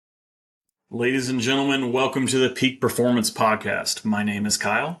Ladies and gentlemen, welcome to the Peak Performance Podcast. My name is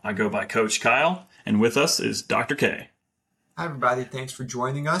Kyle. I go by Coach Kyle, and with us is Dr. K. Hi, everybody. Thanks for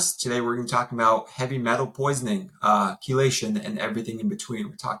joining us. Today, we're going to talk about heavy metal poisoning, chelation, and everything in between.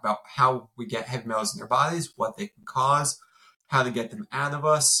 We're talking about how we get heavy metals in our bodies, what they can cause, how to get them out of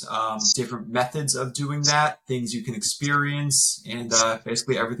us, different methods of doing that, things you can experience, and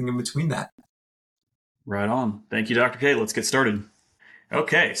basically everything in between that. Right on. Thank you, Dr. K. Let's get started.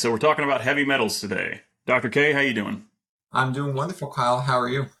 Okay, so we're talking about heavy metals today. Dr. K, how you doing? I'm doing wonderful, Kyle. How are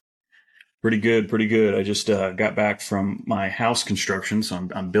you? Pretty good, pretty good. I just got back from my house construction, so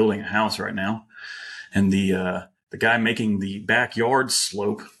I'm building a house right now. And the guy making the backyard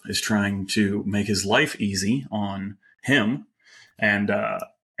slope is trying to make his life easy on him and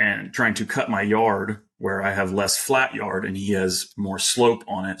trying to cut my yard where I have less flat yard and he has more slope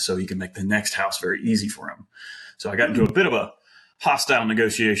on it so he can make the next house very easy for him. So I got into a bit of a hostile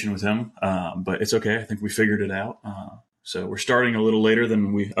negotiation with him, but it's okay. I think we figured it out. So we're starting a little later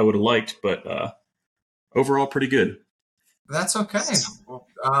than I would have liked, but overall pretty good. That's okay. Well,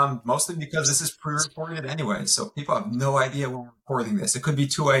 mostly because this is pre-recorded anyway, so people have no idea when we're recording this. It could be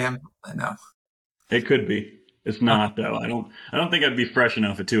 2 a.m. I know. It could be. It's not though. I don't think I'd be fresh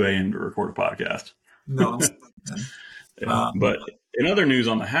enough at 2 a.m. to record a podcast. No. But in other news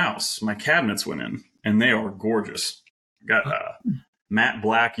on the house, my cabinets went in, and they are gorgeous. Got matte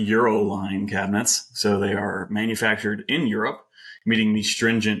black Euroline cabinets, so they are manufactured in Europe, meeting the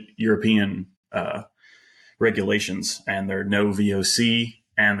stringent European regulations, and they're no VOC,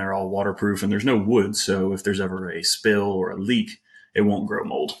 and they're all waterproof, and there's no wood, so if there's ever a spill or a leak, it won't grow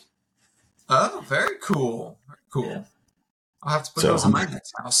mold. Oh, very cool. Very cool. I'll have to put those in my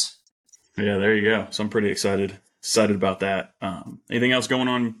next house. Yeah, there you go. So I'm pretty excited about that. Anything else going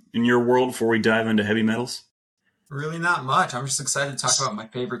on in your world before we dive into heavy metals? Really not much. I'm just excited to talk about my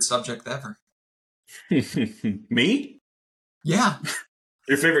favorite subject ever. Me? Yeah.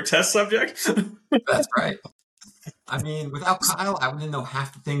 Your favorite test subject? That's right. I mean, without Kyle, I wouldn't know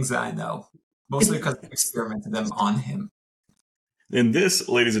half the things that I know. Mostly because I experimented them on him. And this,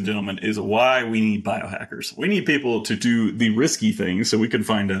 ladies and gentlemen, is why we need biohackers. We need people to do the risky things so we can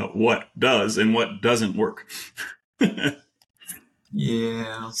find out what does and what doesn't work.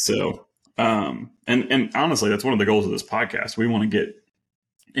 Yeah. So... And honestly, that's one of the goals of this podcast. We want to get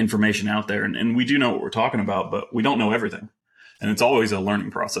information out there, and we do know what we're talking about, but we don't know everything. And it's always a learning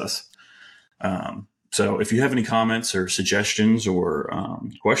process. So if you have any comments or suggestions or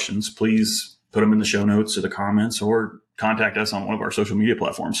questions, please put them in the show notes or the comments, or contact us on one of our social media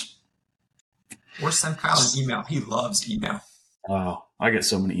platforms. Or send Kyle an email. He loves email. Oh, I get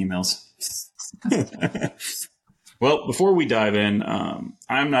so many emails. Well, before we dive in,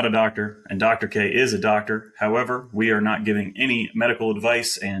 I'm not a doctor, and Dr. K is a doctor. However, we are not giving any medical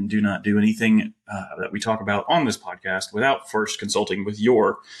advice and do not do anything that we talk about on this podcast without first consulting with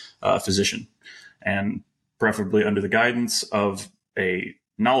your physician, and preferably under the guidance of a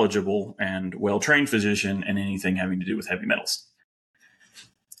knowledgeable and well-trained physician in anything having to do with heavy metals.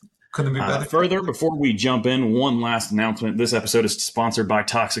 Couldn't be better. Further, before we jump in, one last announcement. This episode is sponsored by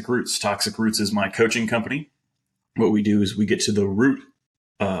Toxic Roots. Toxic Roots is my coaching company. What we do is we get to the root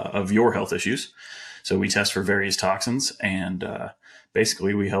of your health issues. So we test for various toxins, and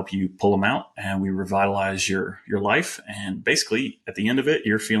basically we help you pull them out, and we revitalize your life. And basically at the end of it,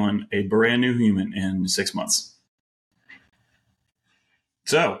 you're feeling a brand new human in 6 months.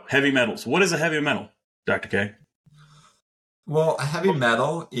 So heavy metals. What is a heavy metal, Dr. K? Well, a heavy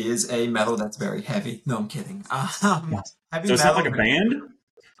metal is a metal that's very heavy. No, I'm kidding. So it's not like a band?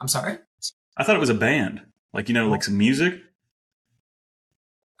 I'm sorry? I thought it was a band. Like, like some music?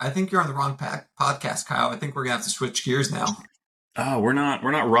 I think you're on the wrong podcast, Kyle. I think we're going to have to switch gears now. Oh, we're not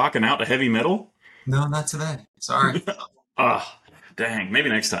rocking out to heavy metal? No, not today. Sorry. Dang. Maybe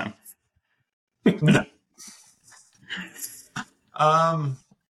next time.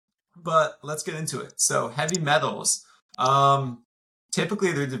 But let's get into it. So heavy metals,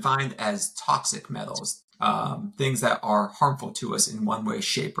 typically they're defined as toxic metals, things that are harmful to us in one way,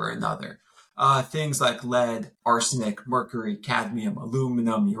 shape, or another. Things like lead, arsenic, mercury, cadmium,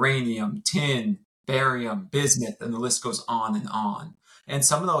 aluminum, uranium, tin, barium, bismuth, and the list goes on and on. And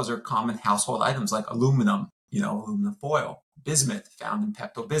some of those are common household items like aluminum, aluminum foil, bismuth found in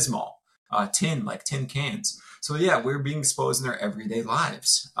Pepto-Bismol, tin, like tin cans. So yeah, we're being exposed in our everyday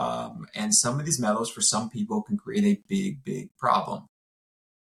lives. And some of these metals for some people can create a big, big problem.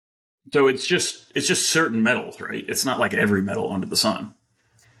 So it's just certain metals, right? It's not like every metal under the sun.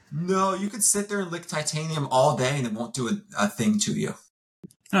 No, you could sit there and lick titanium all day and it won't do a thing to you.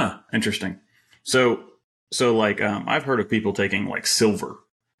 Interesting. So like I've heard of people taking like silver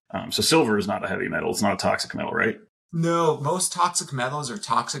So silver is not a heavy metal. It's not a toxic metal, right? No, most toxic metals are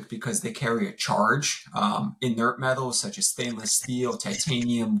toxic because they carry a charge. Inert metals such as stainless steel,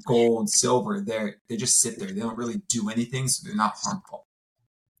 titanium, gold, silver, they just sit there. They don't really do anything, so they're not harmful.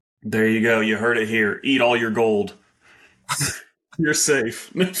 There you go. You heard it here. Eat all your gold. You're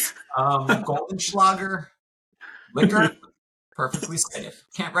safe. Goldenschlager liquor, perfectly safe.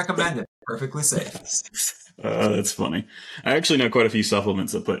 Can't recommend it. Perfectly safe. That's funny. I actually know quite a few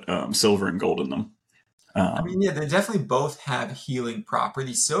supplements that put silver and gold in them. I mean, yeah, they definitely both have healing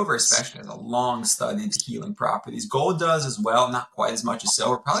properties. Silver, especially, has a long-studied healing properties. Gold does as well, not quite as much as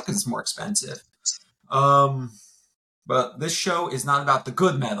silver, probably because it's more expensive. But this show is not about the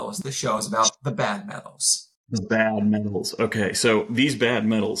good metals. This show is about the bad metals. The bad metals. Okay, so these bad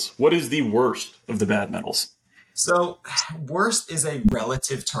metals. What is the worst of the bad metals? So, worst is a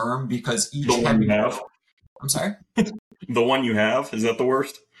relative term because each The one heavy you have. metal. I'm sorry? The one you have, is that the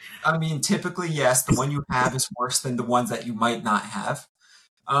worst? I mean, typically, yes, the one you have is worse than the ones that you might not have.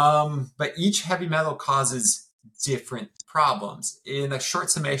 But each heavy metal causes different problems. In a short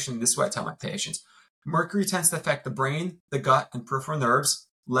summation, this is what I tell my patients. Mercury tends to affect the brain, the gut, and peripheral nerves.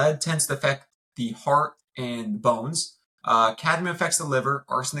 Lead tends to affect the heart and bones. Cadmium affects the liver.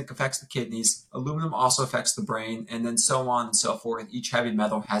 Arsenic affects the kidneys. Aluminum also affects the brain, and then so on and so forth. Each heavy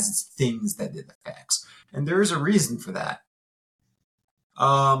metal has its things that it affects. And there is a reason for that.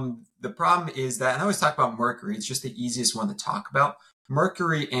 The problem is that, and I always talk about mercury, it's just the easiest one to talk about.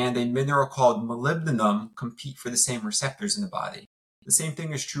 Mercury and a mineral called molybdenum compete for the same receptors in the body. The same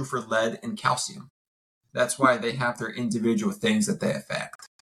thing is true for lead and calcium. That's why they have their individual things that they affect.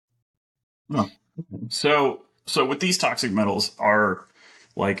 Oh. So with these toxic metals,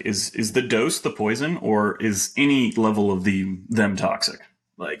 is the dose the poison, or is any level of them toxic?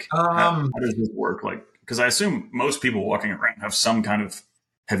 Like, how does this work? Like, because I assume most people walking around have some kind of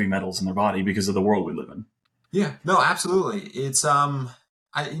heavy metals in their body because of the world we live in. Yeah, no, absolutely. It's I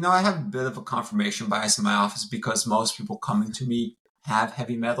have a bit of a confirmation bias in my office because most people coming to me have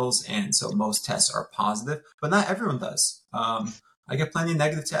heavy metals, and so most tests are positive, but not everyone does. I get plenty of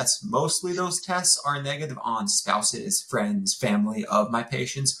negative tests. Mostly those tests are negative on spouses, friends, family of my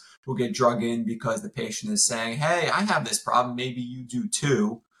patients who get drug in because the patient is saying, "Hey, I have this problem. Maybe you do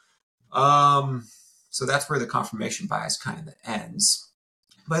too." So that's where the confirmation bias kind of ends.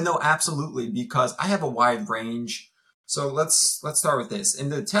 But no, absolutely, because I have a wide range. So let's start with this. In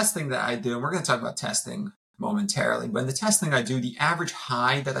the testing that I do, and we're going to talk about testing momentarily, but in the testing I do, the average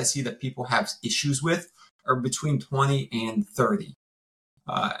high that I see that people have issues with are between 20 and 30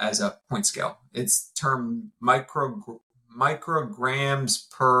 as a point scale. It's termed micrograms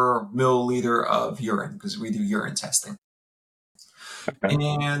per milliliter of urine because we do urine testing. Okay.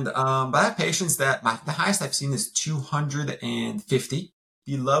 And but I have patients that the highest I've seen is 250.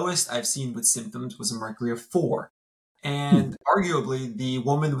 The lowest I've seen with symptoms was a mercury of 4. And arguably, the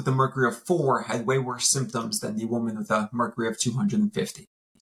woman with a mercury of 4 had way worse symptoms than the woman with a mercury of 250.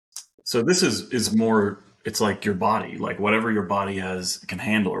 So this is more, it's like your body, like whatever your body can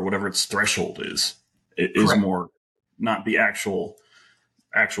handle or whatever its threshold is, it is more not the actual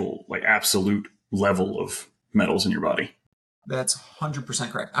like absolute level of metals in your body. That's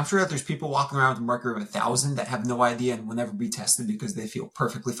 100% correct. I'm sure that there's people walking around with a mercury of 1,000 that have no idea and will never be tested because they feel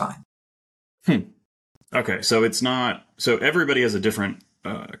perfectly fine. Okay, so it's not. So everybody has a different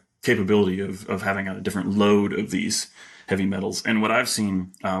capability of having a different load of these heavy metals. And what I've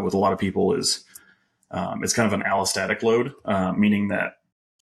seen with a lot of people is it's kind of an allostatic load, meaning that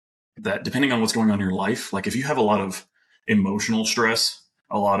depending on what's going on in your life, like if you have a lot of emotional stress,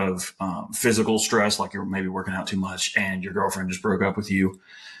 a lot of physical stress, like you're maybe working out too much and your girlfriend just broke up with you,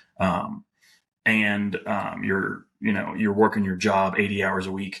 and you're working your job 80 hours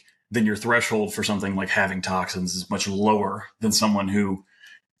a week, then your threshold for something like having toxins is much lower than someone who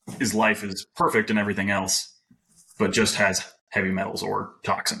his life is perfect and everything else, but just has heavy metals or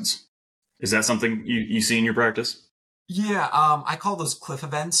toxins. Is that something you see in your practice? Yeah, I call those cliff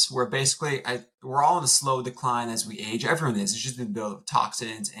events where basically we're all in a slow decline as we age. Everyone is. It's just the build of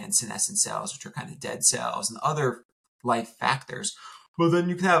toxins and senescent cells, which are kind of dead cells, and other life factors. Well, then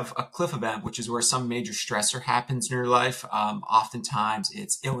you can have a cliff event, which is where some major stressor happens in your life. Oftentimes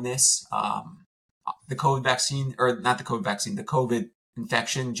it's illness, the COVID vaccine, or not the COVID vaccine, the COVID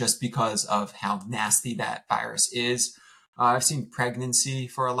infection, just because of how nasty that virus is. I've seen pregnancy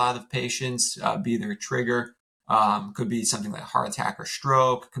for a lot of patients be their trigger. Could be something like a heart attack or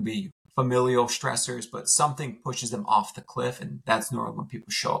stroke, could be familial stressors, but something pushes them off the cliff, and that's normally when people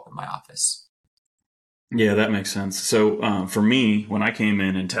show up in my office. Yeah, that makes sense. So for me, when I came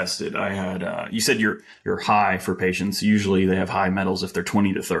in and tested, I had you said you're high for patients. Usually they have high metals if they're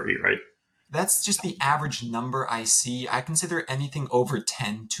 20 to 30, right? That's just the average number I see. I consider anything over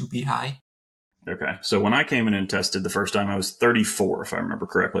 10 to be high. Okay. So when I came in and tested the first time, I was 34, if I remember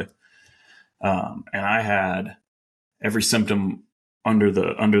correctly, and I had every symptom under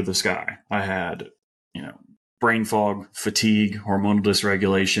the sky. I had, you know, brain fog, fatigue, hormonal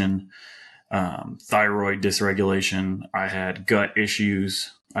dysregulation, thyroid dysregulation. I had gut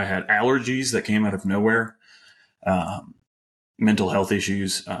issues. I had allergies that came out of nowhere. Um, Mental health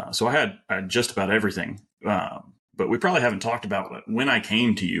issues. So I had just about everything. But we probably haven't talked about it. When I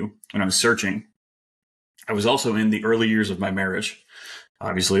came to you, when I was searching, I was also in the early years of my marriage.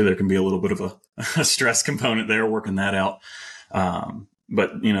 Obviously, there can be a little bit of a stress component there, working that out.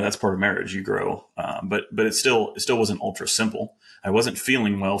 But that's part of marriage. You grow, but it still wasn't ultra simple. I wasn't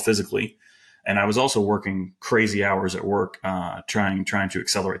feeling well physically, and I was also working crazy hours at work, trying to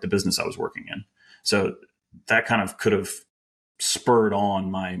accelerate the business I was working in. So that kind of could have spurred on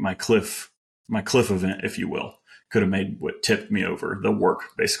my cliff event, if you will. Could have made what tipped me over, the work,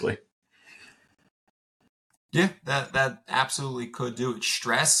 basically. Yeah, that absolutely could do it.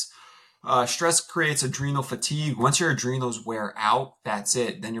 Stress creates adrenal fatigue. Once your adrenals wear out, that's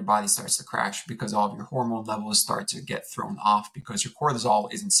it. Then your body starts to crash because all of your hormone levels start to get thrown off because your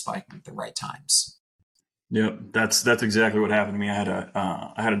cortisol isn't spiking at the right times. Yep, that's exactly what happened to me.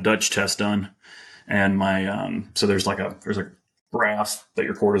 I had a Dutch test done, and my so there's a graph that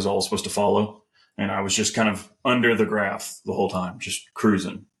your cortisol is supposed to follow, and I was just kind of under the graph the whole time, just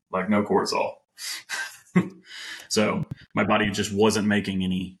cruising like no cortisol. So my body just wasn't making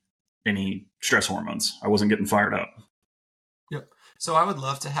any stress hormones. I wasn't getting fired up. Yep. So I would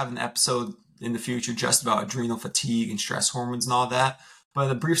love to have an episode in the future just about adrenal fatigue and stress hormones and all that.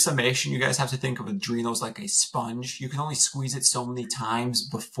 But a brief summation, you guys have to think of adrenals like a sponge. You can only squeeze it so many times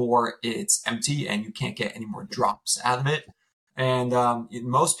before it's empty and you can't get any more drops out of it. And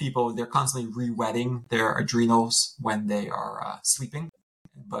most people, they're constantly re-wetting their adrenals when they are sleeping.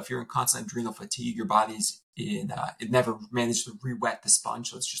 But if you're in constant adrenal fatigue, your body's it never managed to re-wet the sponge,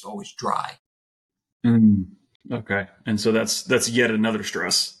 so it's just always dry. Mm. Okay, and so that's yet another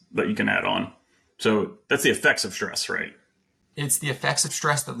stress that you can add on. So that's the effects of stress, right? It's the effects of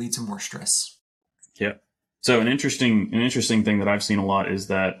stress that lead to more stress. Yeah. So an interesting thing that I've seen a lot is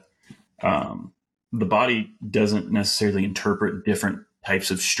that um, the body doesn't necessarily interpret different types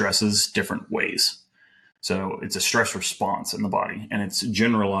of stresses different ways. So it's a stress response in the body, and it's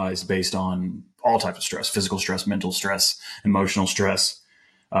generalized based on all types of stress: physical stress, mental stress, emotional stress,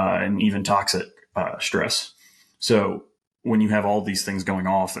 and even toxic stress. So when you have all these things going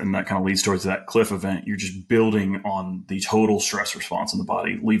off, and that kind of leads towards that cliff event, you're just building on the total stress response in the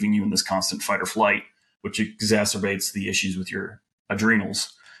body, leaving you in this constant fight or flight, which exacerbates the issues with your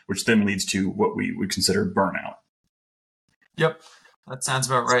adrenals, which then leads to what we would consider burnout. Yep, that sounds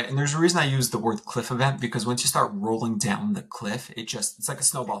about right. And there's a reason I use the word cliff event because once you start rolling down the cliff, it's like a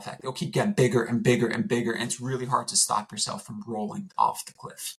snowball effect. It'll keep getting bigger and bigger and bigger, and it's really hard to stop yourself from rolling off the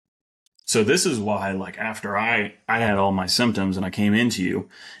cliff. So this is why, like, after I had all my symptoms and I came into you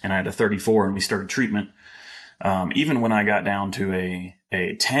and I had a 34 and we started treatment, even when I got down to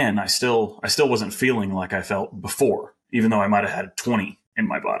a 10, I still wasn't feeling like I felt before, even though I might have had 20 in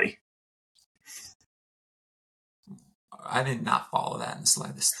my body. I did not follow that in the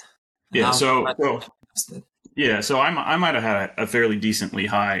slightest. And Yeah. now I'm So interested. yeah. So I might have had a fairly decently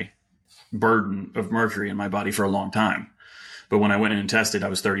high burden of mercury in my body for a long time. But when I went in and tested, I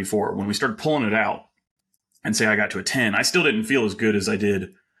was 34. When we started pulling it out and say I got to a 10, I still didn't feel as good as I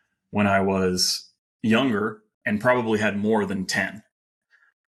did when I was younger and probably had more than 10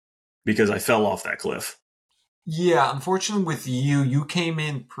 because I fell off that cliff. Yeah, unfortunately, with you, you came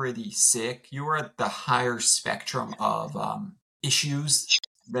in pretty sick. You were at the higher spectrum of issues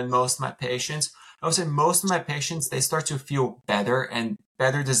than most of my patients. I would say most of my patients, they start to feel better, and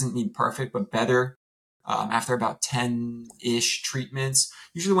better doesn't mean perfect, but better after about 10-ish treatments.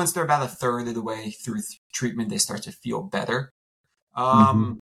 Usually, once they're about a third of the way through treatment, they start to feel better. Mm-hmm.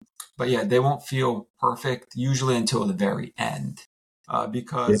 Um, but yeah, they won't feel perfect usually until the very end. Yeah.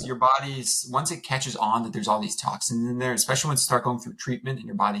 Because your body's once it catches on that there's all these toxins in there, especially once you start going through treatment and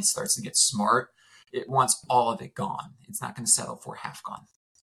your body starts to get smart, it wants all of it gone. It's not going to settle for half gone.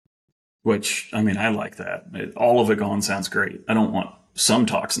 Which, I mean, I like that. All of it gone sounds great. I don't want some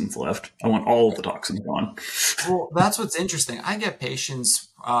toxins left. I want all of the toxins gone. Well, that's what's interesting. I get patients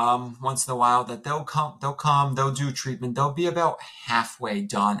once in a while that they'll do treatment. They'll be about halfway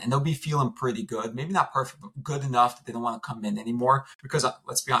done, and they'll be feeling pretty good. Maybe not perfect, but good enough that they don't want to come in anymore. Because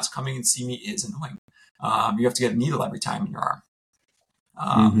let's be honest, coming and see me is annoying. You have to get a needle every time in your arm.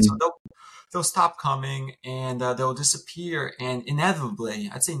 So Hmm. they'll stop coming and they'll disappear. And inevitably,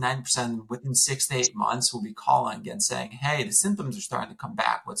 I'd say 90% within 6 to 8 months, we'll be calling again saying, hey, the symptoms are starting to come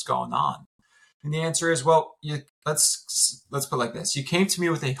back. What's going on? And the answer is, well, let's put it like this. You came to me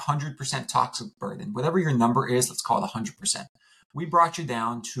with 100% toxic burden. Whatever your number is, let's call it 100%. We brought you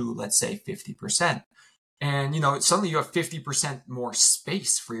down to, let's say, 50%. And, suddenly you have 50% more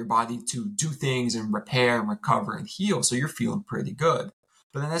space for your body to do things and repair and recover and heal. So you're feeling pretty good.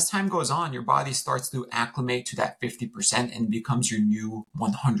 But then as time goes on, your body starts to acclimate to that 50% and becomes your new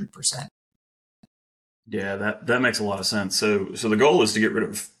 100%. Yeah, that makes a lot of sense. So the goal is to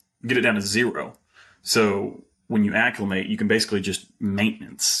get it down to zero. So when you acclimate, you can basically just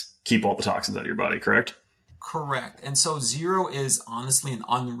maintenance, keep all the toxins out of your body, correct? Correct. And so zero is honestly an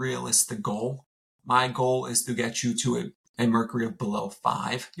unrealistic goal. My goal is to get you to a mercury of below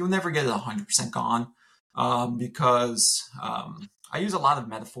 5. You'll never get it 100% gone because I use a lot of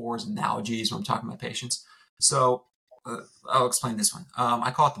metaphors and analogies when I'm talking to my patients. So I'll explain this one.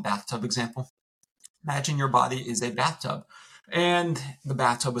 I call it the bathtub example. Imagine your body is a bathtub and the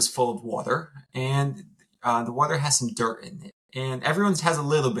bathtub is full of water and the water has some dirt in it. And everyone has a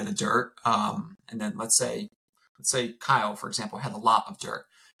little bit of dirt. And then let's say Kyle, for example, had a lot of dirt.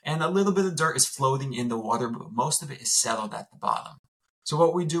 And a little bit of dirt is floating in the water, but most of it is settled at the bottom. So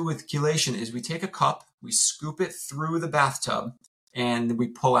what we do with chelation is we take a cup, we scoop it through the bathtub, and we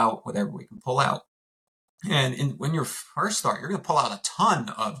pull out whatever we can pull out. And when you first start, you're going to pull out a ton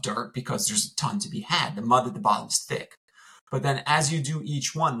of dirt because there's a ton to be had. The mud at the bottom is thick. But then as you do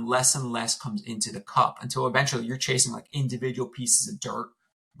each one, less and less comes into the cup until eventually you're chasing like individual pieces of dirt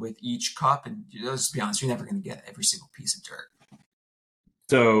with each cup. And let's be honest, you're never going to get every single piece of dirt.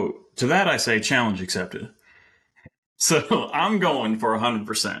 So to that I say challenge accepted. So I'm going for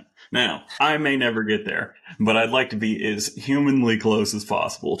 100%. Now, I may never get there, but I'd like to be as humanly close as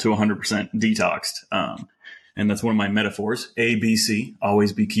possible to 100% detoxed. And that's one of my metaphors. ABC,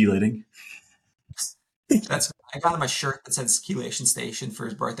 always be chelating. I got him a shirt that says Chelation Station for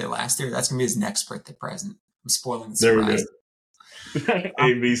his birthday last year. That's going to be his next birthday present. I'm spoiling the There we surprise. go.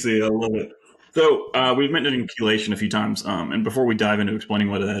 ABC, I love it. So we've mentioned chelation a few times, and before we dive into explaining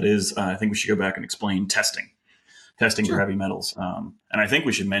what that is, I think we should go back and explain testing for Sure. heavy metals. And I think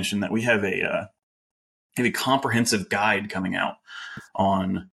we should mention that we have a comprehensive guide coming out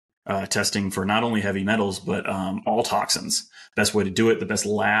on testing for not only heavy metals but all toxins. Best way to do it, the best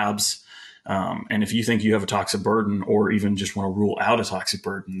labs. And if you think you have a toxic burden, or even just want to rule out a toxic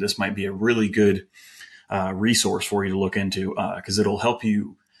burden, this might be a really good resource for you to look into because it'll help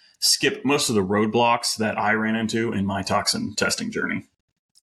you skip most of the roadblocks that I ran into in my toxin testing journey.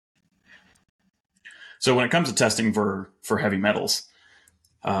 So when it comes to testing for heavy metals,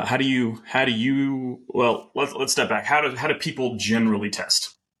 how do you well let's step back. How do people generally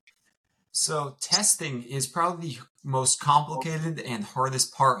test? So testing is probably the most complicated and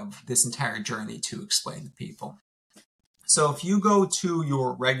hardest part of this entire journey to explain to people. So if you go to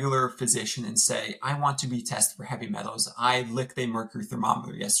your regular physician and say, I want to be tested for heavy metals, I licked a mercury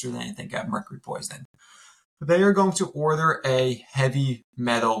thermometer yesterday and I think I have mercury poisoning. They are going to order a heavy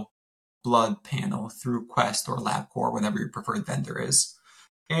metal blood panel through Quest or LabCorp, whatever your preferred vendor is.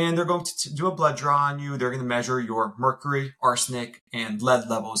 And they're going to do a blood draw on you. They're going to measure your mercury, arsenic, and lead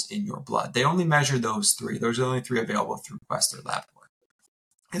levels in your blood. They only measure those three. Those are the only three available through Quest or LabCorp.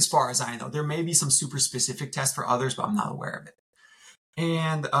 As far as I know, there may be some super specific tests for others, but I'm not aware of it.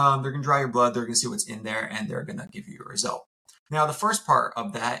 And they're going to draw your blood. They're going to see what's in there, and they're going to give you a result. Now, the first part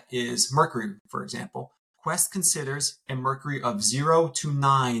of that is mercury, for example. Quest considers a mercury of 0 to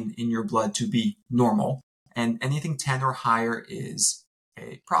 9 in your blood to be normal, and anything 10 or higher is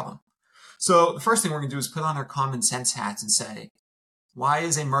a problem. So the first thing we're going to do is put on our common sense hats and say, why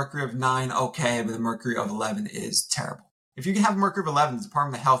is a mercury of 9 okay, but a mercury of 11 is terrible? If you can have a mercury of 11, the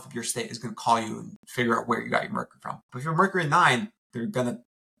Department of Health of your state is going to call you and figure out where you got your mercury from. But if you're mercury of 9,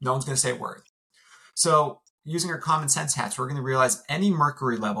 no one's going to say a word. So using our common sense hats, we're going to realize any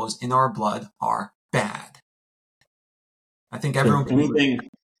mercury levels in our blood are bad. I think everyone can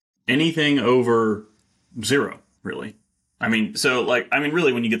Anything over zero, really.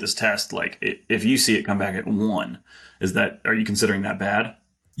 Really, when you get this test, like if you see it come back at 1, are you considering that bad?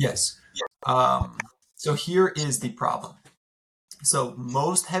 Yes. So here is the problem. So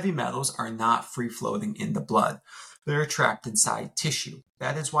most heavy metals are not free floating in the blood. They're trapped inside tissue.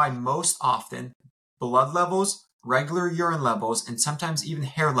 That is why most often blood levels, regular urine levels, and sometimes even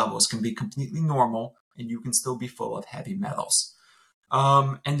hair levels can be completely normal and you can still be full of heavy metals.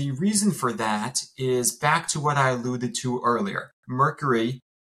 And the reason for that is back to what I alluded to earlier. Mercury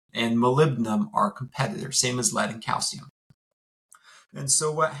and molybdenum are competitors, same as lead and calcium. And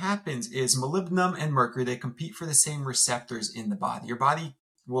so what happens is molybdenum and mercury, they compete for the same receptors in the body. Your body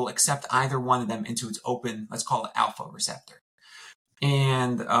will accept either one of them into its open, let's call it alpha receptor.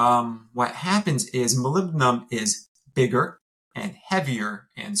 And what happens is molybdenum is bigger and heavier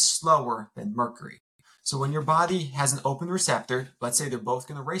and slower than mercury. So when your body has an open receptor, let's say they're both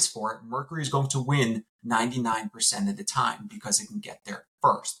going to race for it, mercury is going to win 99% of the time because it can get there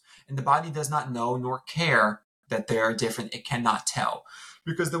first. And the body does not know nor care that they are different. It cannot tell.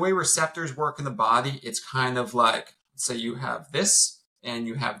 Because the way receptors work in the body, it's kind of like, say you have this and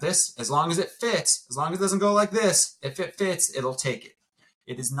you have this. As long as it fits, as long as it doesn't go like this, if it fits, it'll take it.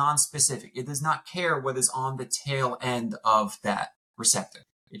 It is non-specific. It does not care what is on the tail end of that receptor.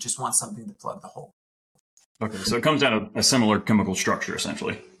 It just wants something to plug the hole. Okay, so it comes out of a similar chemical structure,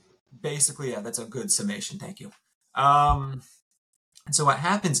 essentially. Basically, yeah, that's a good summation. Thank you. And so what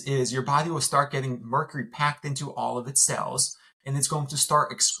happens is your body will start getting mercury packed into all of its cells, and it's going to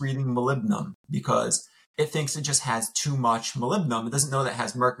start excreting molybdenum because it thinks it just has too much molybdenum. It doesn't know that it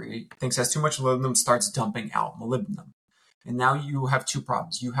has mercury. It thinks it has too much molybdenum, starts dumping out molybdenum. And now you have two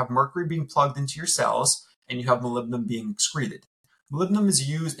problems. You have mercury being plugged into your cells, and you have molybdenum being excreted. Molybdenum is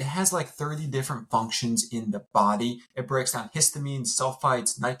used, it has like 30 different functions in the body. It breaks down histamine,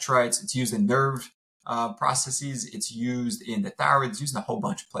 sulfites, nitrites. It's used in nerve processes. It's used in the thyroid. It's used in a whole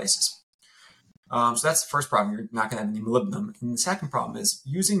bunch of places. So that's the first problem. You're not going to have any molybdenum. And the second problem is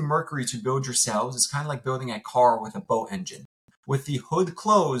using mercury to build your cells is kind of like building a car with a boat engine. With the hood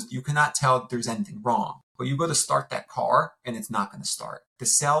closed, you cannot tell if there's anything wrong. But you go to start that car and it's not going to start. The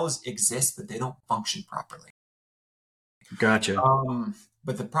cells exist, but they don't function properly. Gotcha.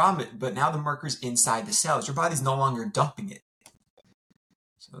 But now the mercury's inside the cells. Your body's no longer dumping it.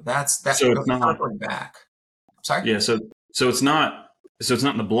 So that's so it's not going back. Sorry? Yeah, so it's not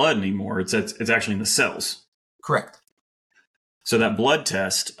in the blood anymore. It's actually in the cells. Correct. So that blood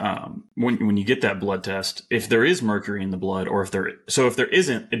test, when you get that blood test, if there is mercury in the blood, or if there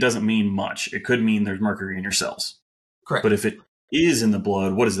isn't, it doesn't mean much. It could mean there's mercury in your cells. Correct. But if it is in the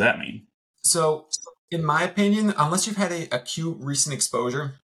blood, what does that mean? So, in my opinion, unless you've had a acute recent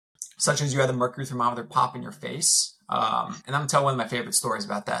exposure, such as you had a mercury thermometer pop in your face, and I'm going to tell one of my favorite stories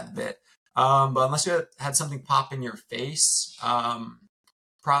about that in a bit. But unless you had something pop in your face,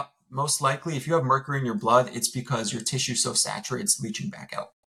 most likely, if you have mercury in your blood, it's because your tissue's so saturated, it's leaching back out.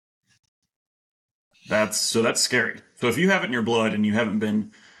 That's scary. So if you have it in your blood and you haven't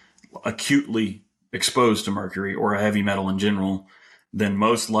been acutely exposed to mercury or a heavy metal in general, then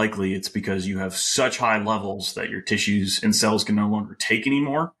most likely it's because you have such high levels that your tissues and cells can no longer take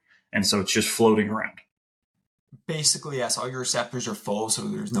anymore, and so it's just floating around. Basically, yes, all your receptors are full, so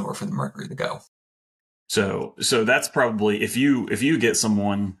there's nowhere for the mercury to go. So that's probably, if you get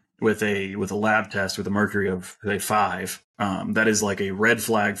someone with a lab test with a mercury of say 5, that is like a red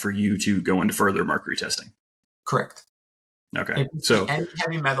flag for you to go into further mercury testing. Correct. Okay. If so any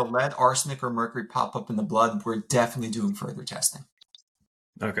heavy metal, lead, arsenic, or mercury pop up in the blood, we're definitely doing further testing.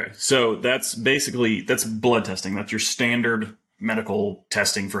 Okay. So that's blood testing. That's your standard medical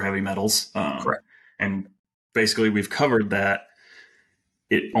testing for heavy metals. Correct. And basically we've covered that.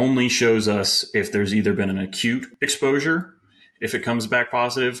 It only shows us if there's either been an acute exposure, if it comes back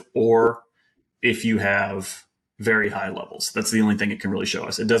positive, or if you have very high levels. That's the only thing it can really show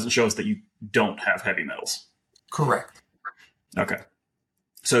us. It doesn't show us that you don't have heavy metals. Correct. Okay.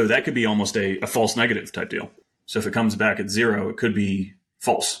 So that could be almost a false negative type deal. So if it comes back at 0, it could be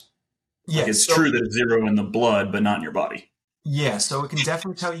false. Yeah, it's true that it's 0 in the blood, but not in your body. Yeah, so it can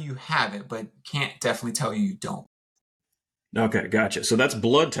definitely tell you have it, but can't definitely tell you don't. Okay, gotcha. So that's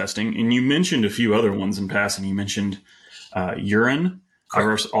blood testing. And you mentioned a few other ones in passing. You mentioned urine.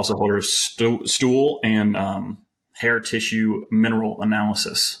 Correct. I also heard of stool and hair tissue mineral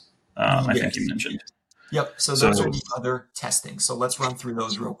analysis. Yes. I think you mentioned. Yep. So those are the other testing. So let's run through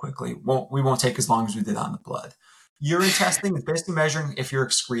those real quickly. We won't take as long as we did on the blood. Urine testing is basically measuring if you're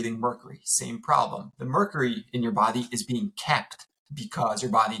excreting mercury. Same problem. The mercury in your body is being kept because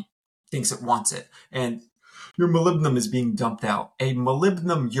your body thinks it wants it. And your molybdenum is being dumped out. A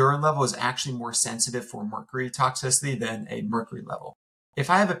molybdenum urine level is actually more sensitive for mercury toxicity than a mercury level. If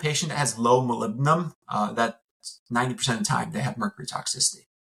I have a patient that has low molybdenum, that's 90% of the time they have mercury toxicity.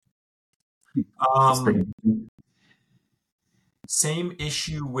 Same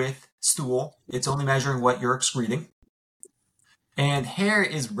issue with stool. It's only measuring what you're excreting. And hair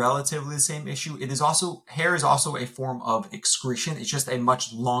is relatively the same issue. Hair is also a form of excretion. It's just a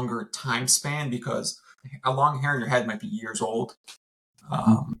much longer time span because a long hair in your head might be years old.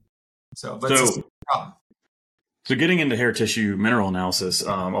 But it's a problem. So getting into hair tissue mineral analysis,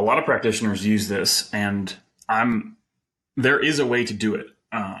 a lot of practitioners use this, and there is a way to do it.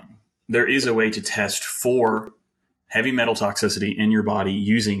 There is a way to test for heavy metal toxicity in your body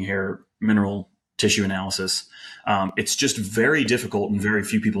using hair mineral tissue analysis. It's just very difficult, and very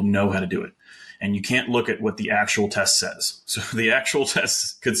few people know how to do it. And you can't look at what the actual test says. So the actual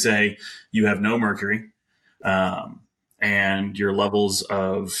test could say you have no mercury, and your levels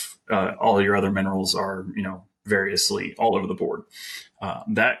of all your other minerals are, variously all over the board.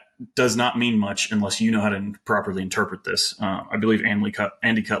 That does not mean much unless you know how to properly interpret this. I believe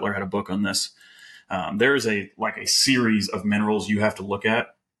Andy Cutler had a book on this. There is a series of minerals you have to look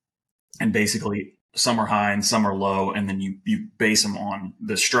at, and basically some are high and some are low, and then you base them on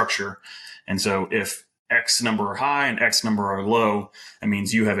the structure. And so if X number are high and X number are low, that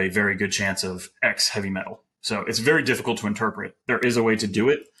means you have a very good chance of X heavy metal. So it's very difficult to interpret. There is a way to do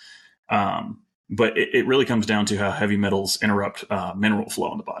it, but it really comes down to how heavy metals interrupt mineral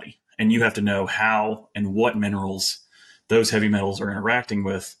flow in the body. And you have to know how and what minerals those heavy metals are interacting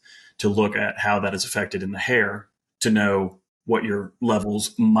with to look at how that is affected in the hair to know what your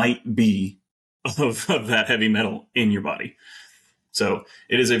levels might be of that heavy metal in your body. So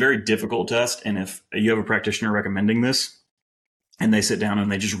it is a very difficult test. And if you have a practitioner recommending this and they sit down and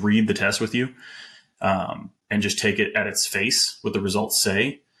they just read the test with you, and just take it at its face, what the results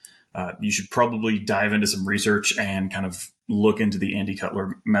say, you should probably dive into some research and kind of look into the Andy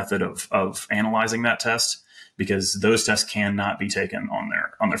Cutler method of analyzing that test, because those tests cannot be taken on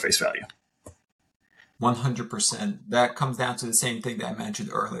their face value. 100%. That comes down to the same thing that I mentioned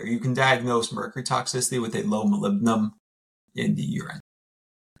earlier. You can diagnose mercury toxicity with a low molybdenum in the urine.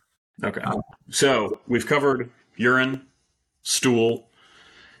 Okay. So we've covered urine, stool,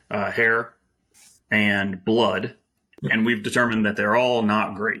 hair, and blood, and we've determined that they're all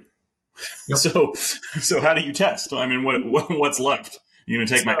not great. Yep. So how do you test? I mean, what's left? You gonna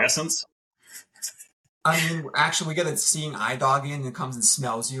take my essence? I mean, actually, we get a seeing eye dog in, and it comes and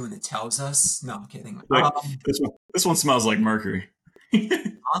smells you, and it tells us. No, I'm kidding. This one smells like mercury.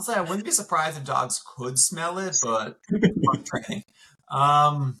 Honestly, I wouldn't be surprised if dogs could smell it, but training.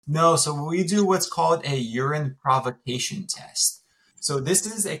 No, so we do what's called a urine provocation test. So this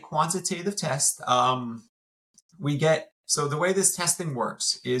is a quantitative test. So the way this testing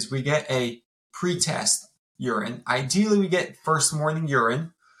works is we get a pre-test urine. Ideally, we get first morning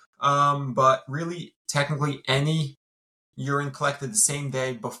urine, but really, technically, any urine collected the same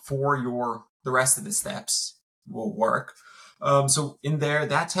day before the rest of the steps will work. So in there,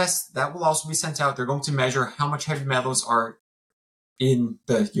 that test, that will also be sent out. They're going to measure how much heavy metals are in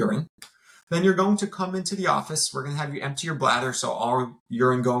the urine. Then you're going to come into the office. We're going to have you empty your bladder, so all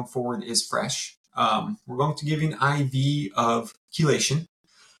urine going forward is fresh. We're going to give you an IV of chelation.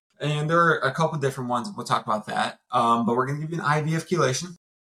 And there are a couple of different ones. We'll talk about that. But we're going to give you an IV of chelation.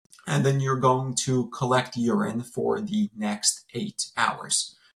 And then you're going to collect urine for the next 8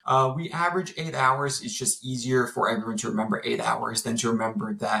 hours. We average 8 hours. It's just easier for everyone to remember 8 hours than to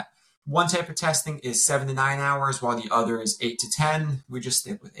remember that one type of testing is 7 to 9 hours, while the other is 8 to 10. We just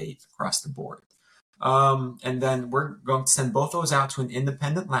stick with 8 across the board. And then we're going to send both those out to an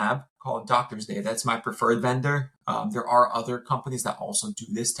independent lab called Doctor's Day. That's my preferred vendor. There are other companies that also do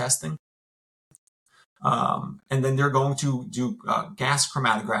this testing. And then they're going to do gas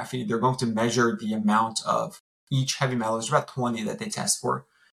chromatography. They're going to measure the amount of each heavy metal. There's about 20 that they test for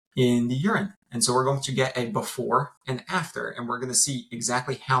in the urine. And so we're going to get a before and after, and we're going to see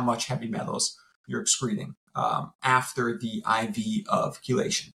exactly how much heavy metals you're excreting after the IV of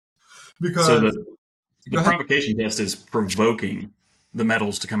chelation. Because so the provocation test is provoking the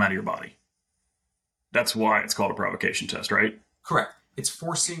metals to come out of your body. That's why it's called a provocation test, right? Correct.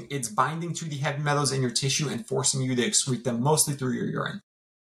 It's binding to the heavy metals in your tissue and forcing you to excrete them mostly through your urine.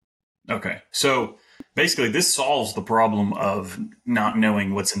 Okay. So basically this solves the problem of not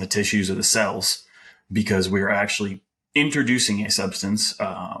knowing what's in the tissues of the cells, because we're actually introducing a substance,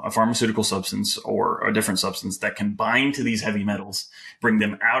 a pharmaceutical substance or a different substance that can bind to these heavy metals, bring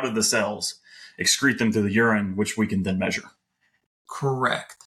them out of the cells, excrete them through the urine, which we can then measure.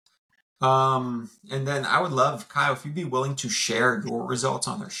 Correct. And then I would love, Kyle, if you'd be willing to share your results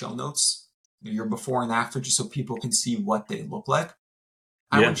on our show notes, your before and after, just so people can see what they look like.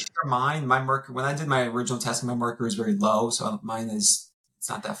 I would share mine. My mercury, when I did my original testing, my mercury was very low, so mine it's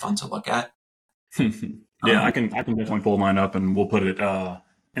not that fun to look at. Yeah, I can definitely pull mine up, and we'll put it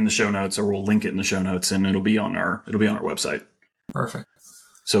in the show notes, or we'll link it in the show notes, and it'll be on our website. Perfect.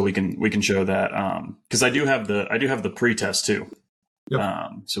 So we can show that, because I do have the pre-test too.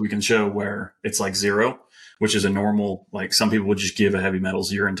 Yep. So we can show where it's like 0, which is a normal, like some people would just give a heavy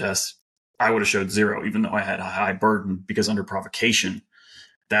metals urine test. I would have showed 0, even though I had a high burden, because under provocation,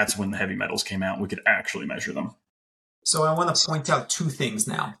 that's when the heavy metals came out. We could actually measure them. So I want to point out two things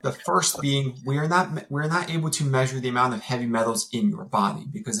now. The first being we're not able to measure the amount of heavy metals in your body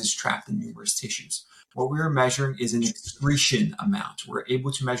because it's trapped in numerous tissues. What we are measuring is an excretion amount. We're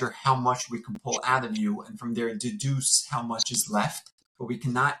able to measure how much we can pull out of you and from there deduce how much is left, but we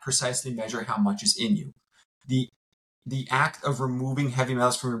cannot precisely measure how much is in you. The act of removing heavy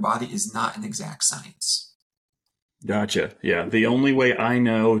metals from your body is not an exact science. Gotcha. Yeah. The only way I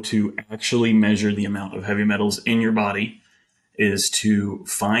know to actually measure the amount of heavy metals in your body is to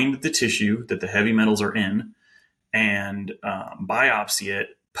find the tissue that the heavy metals are in and biopsy it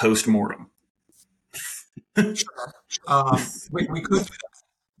post mortem. Sure. We could do that,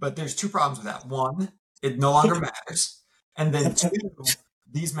 but there's two problems with that. One, it no longer matters. And then two,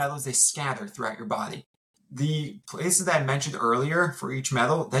 these metals, they scatter throughout your body. The places that I mentioned earlier for each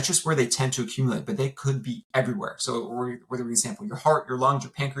metal, that's just where they tend to accumulate, but they could be everywhere. So whether we sample your heart, your lungs,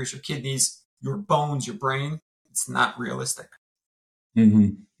 your pancreas, your kidneys, your bones, your brain, it's not realistic.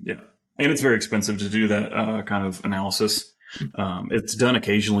 Mm-hmm. Yeah. And it's very expensive to do that kind of analysis. It's done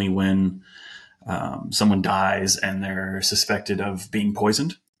occasionally when someone dies and they're suspected of being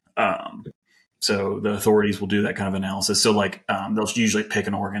poisoned. So the authorities will do that kind of analysis. So like they'll usually pick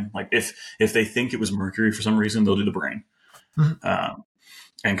an organ. Like if they think it was mercury for some reason, they'll do the brain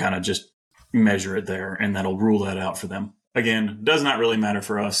and kind of just measure it there, and that'll rule that out for them. Again, does not really matter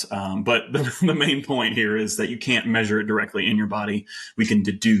for us. But the main point here is that you can't measure it directly in your body. We can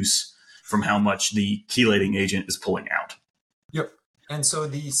deduce from how much the chelating agent is pulling out. Yep. And so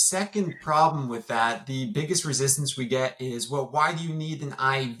the second problem with that, the biggest resistance we get is, well, why do you need an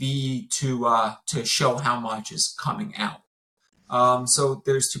IV to show how much is coming out? So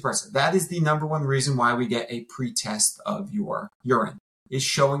there's two parts. That is the number one reason why we get a pre-test of your urine, is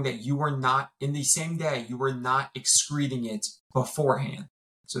showing that you are not, in the same day, you are not excreting it beforehand.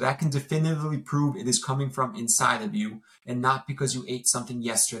 So that can definitively prove it is coming from inside of you and not because you ate something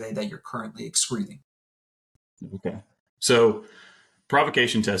yesterday that you're currently excreting. Okay. So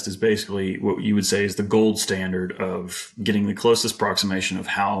provocation test is basically what you would say is the gold standard of getting the closest approximation of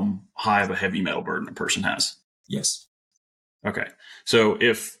how high of a heavy metal burden a person has. Yes. Okay. So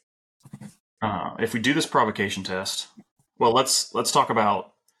if we do this provocation test, well, let's talk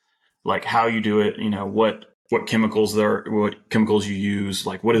about like how you do it. You know, what chemicals what chemicals you use.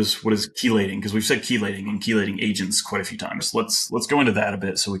 Like what is chelating? Because we've said chelating and chelating agents quite a few times. Let's go into that a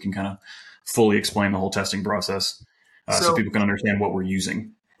bit so we can kind of fully explain the whole testing process. So people can understand what we're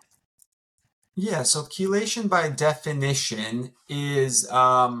using. Yeah, so chelation by definition is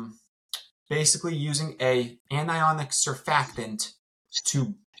basically using a anionic surfactant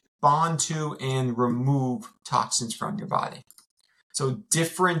to bond to and remove toxins from your body. So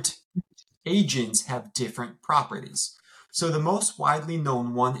different agents have different properties. So the most widely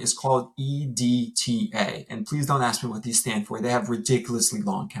known one is called EDTA. And please don't ask me what these stand for. They have ridiculously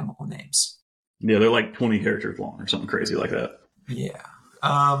long chemical names. Yeah, they're like 20 characters long or something crazy like that. Yeah.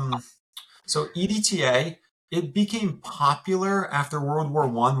 So EDTA, it became popular after World War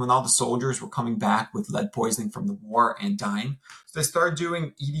I when all the soldiers were coming back with lead poisoning from the war and dying. So they started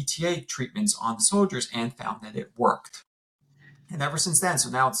doing EDTA treatments on the soldiers and found that it worked. And ever since then, so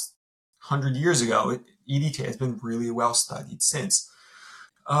now it's 100 years ago, EDTA has been really well studied since.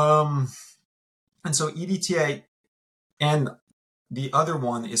 And so EDTA and the other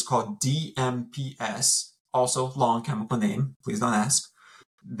one is called DMPS, also long chemical name. Please don't ask.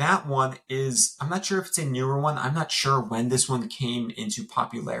 That one is, I'm not sure if it's a newer one. I'm not sure when this one came into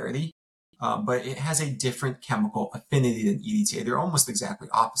popularity, but it has a different chemical affinity than EDTA. They're almost exactly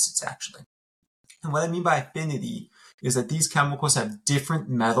opposites, actually. And what I mean by affinity is that these chemicals have different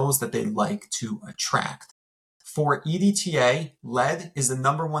metals that they like to attract. For EDTA, lead is the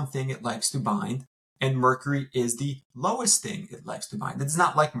number one thing it likes to bind, and mercury is the lowest thing it likes to bind. It does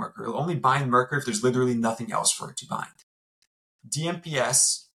not like mercury. It'll only bind mercury if there's literally nothing else for it to bind.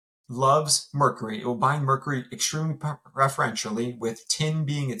 DMPS loves mercury. It will bind mercury extremely preferentially, with tin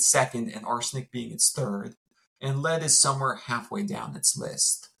being its second and arsenic being its third, and lead is somewhere halfway down its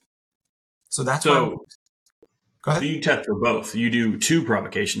list. So that's why. Go ahead. So you test for both. You do two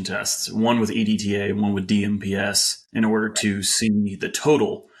provocation tests, one with EDTA and one with DMPS, in order to see the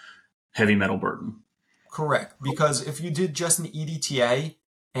total heavy metal burden. Correct. Because if you did just an EDTA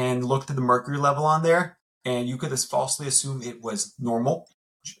and looked at the mercury level on there, and you could have falsely assumed it was normal,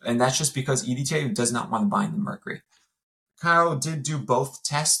 and that's just because EDTA does not want to bind the mercury. Kyle did do both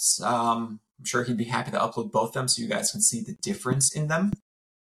tests. I'm sure he'd be happy to upload both of them so you guys can see the difference in them.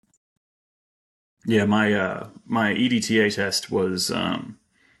 Yeah, my EDTA test was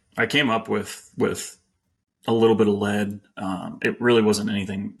I I came up with a little bit of lead. It really wasn't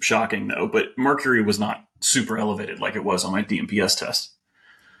anything shocking though, but mercury was not super elevated like it was on my DMPS test.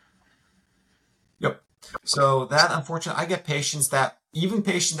 Yep. So that, unfortunately, I get even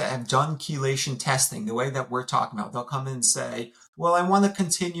patients that have done chelation testing, the way that we're talking about, they'll come in and say, well, I want to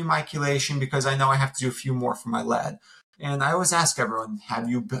continue my chelation because I know I have to do a few more for my lead. And I always ask everyone, have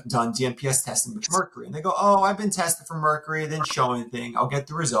you done DMPS testing with mercury? And they go, oh, I've been tested for mercury. It didn't show anything. I'll get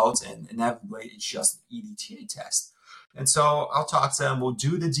the results. And inevitably, it's just an EDTA test. And so I'll talk to them. We'll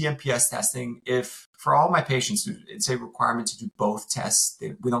do the DMPS testing. If for all my patients, it's a requirement to do both tests.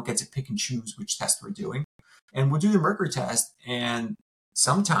 We don't get to pick and choose which test we're doing. And we'll do the mercury test. And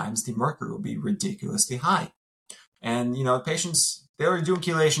sometimes the mercury will be ridiculously high. And, patients, they were doing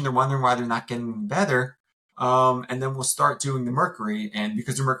chelation. They're wondering why they're not getting better. And then we'll start doing the mercury. And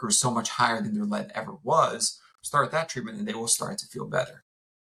because the mercury is so much higher than their lead ever was, start that treatment and they will start to feel better.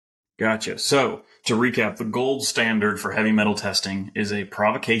 Gotcha. So to recap, the gold standard for heavy metal testing is a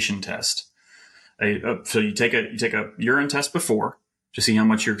provocation test. So you take a urine test before to see how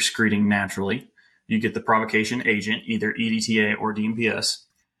much you're excreting naturally. You get the provocation agent, either EDTA or DMPS.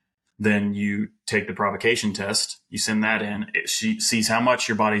 Then you take the provocation test. You send that in. It sees how much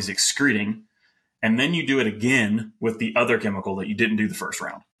your body's excreting. And then you do it again with the other chemical that you didn't do the first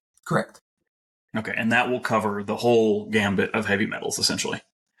round. Correct. Okay. And that will cover the whole gambit of heavy metals, essentially.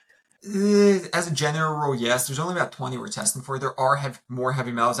 As a general rule, yes. There's only about 20 we're testing for. There are more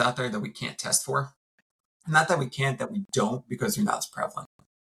heavy metals out there that we can't test for. Not that we can't, that we don't, because they're not as prevalent.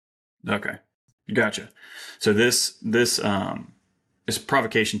 Okay. Gotcha. So this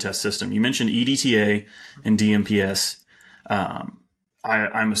provocation test system, you mentioned EDTA and DMPS.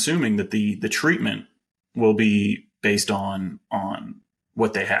 I'm assuming that the treatment will be based on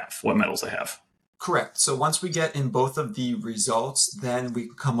what they have, what metals they have. Correct. So once we get in both of the results, then we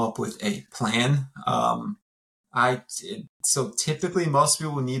can come up with a plan. So typically most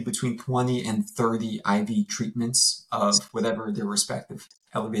people need between 20 and 30 IV treatments of whatever their respective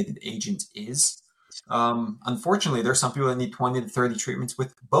elevated agent is. Unfortunately, there are some people that need 20 to 30 treatments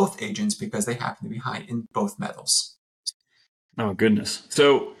with both agents because they happen to be high in both metals. Oh goodness.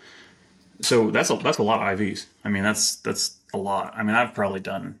 So that's a lot of IVs. I mean, that's a lot. I mean, I've probably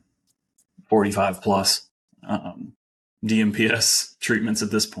done 45 plus DMPS treatments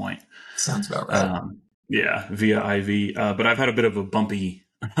at this point. Sounds about right. Yeah, via IV. But I've had a bit of a bumpy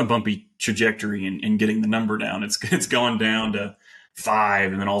trajectory in getting the number down. It's gone down to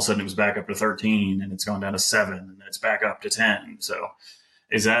 5, and then all of a sudden it was back up to 13, and it's gone down to 7, and then it's back up to 10. So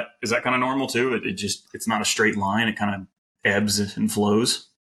is that kind of normal too? It's not a straight line. It kind of ebbs and flows.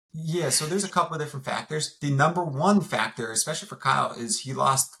 Yeah, so there's a couple of different factors. The number one factor, especially for Kyle, is he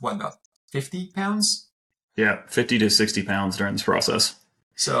lost about 50 pounds? Yeah, 50 to 60 pounds during this process.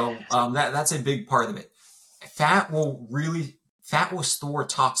 So that's a big part of it. Fat will store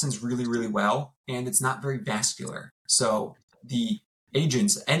toxins really, really well, and it's not very vascular. So the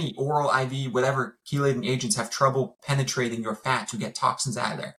agents, any oral IV, whatever chelating agents, have trouble penetrating your fat to get toxins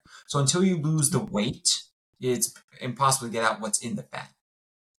out of there. So until you lose the weight, it's impossible to get out what's in the fat.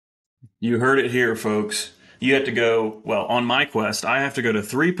 You heard it here, folks. You have to go, well, on my quest, I have to go to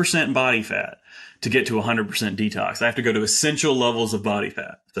 3% body fat to get to 100% detox. I have to go to essential levels of body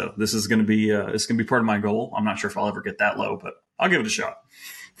fat. So this is going to be part of my goal. I'm not sure if I'll ever get that low, but I'll give it a shot.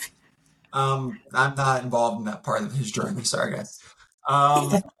 I'm not involved in that part of his journey. Sorry, guys.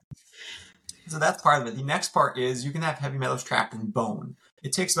 So that's part of it. The next part is you can have heavy metals trapped in bone.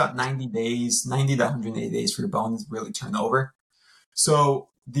 It takes about 90 to 180 days for your bone to really turn over. So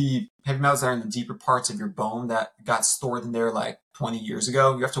the heavy metals that are in the deeper parts of your bone that got stored in there like 20 years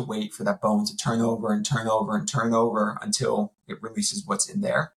ago, you have to wait for that bone to turn over and turn over and turn over until it releases what's in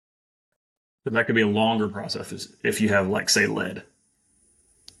there. But that could be a longer process if you have, like, say, lead.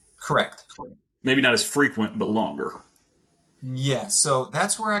 Correct. Maybe not as frequent, but longer. Yeah, so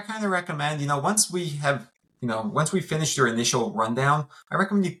that's where I kind of recommend, once we finish your initial rundown, I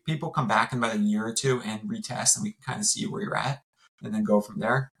recommend people come back in about a year or two and retest, and we can kind of see where you're at and then go from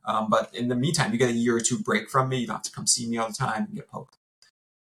there. But in the meantime, you get a year or two break from me. You don't have to come see me all the time and get poked.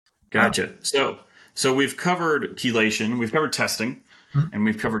 Gotcha. So we've covered chelation, we've covered testing, and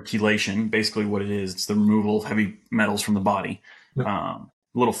we've covered chelation. Basically what it is, it's the removal of heavy metals from the body. Yep. A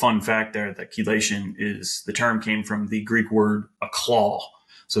little fun fact there that chelation the term came from the Greek word a claw.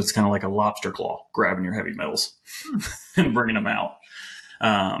 So it's kind of like a lobster claw, grabbing your heavy metals and bringing them out.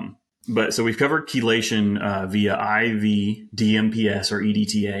 But so we've covered chelation via IV, DMPS, or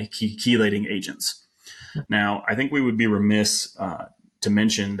EDTA, chelating agents. Now, I think we would be remiss to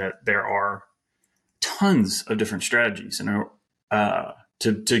mention that there are tons of different strategies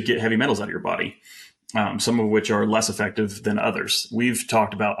to get heavy metals out of your body. Some of which are less effective than others. We've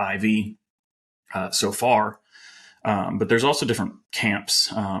talked about IV so far, but there's also different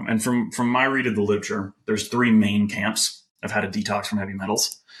camps. And from my read of the literature, there's three main camps of how to detox from heavy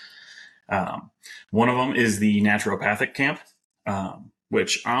metals. One of them is the naturopathic camp,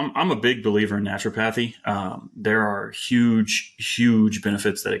 which I'm a big believer in naturopathy. There are huge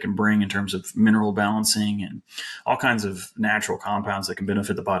benefits that it can bring in terms of mineral balancing and all kinds of natural compounds that can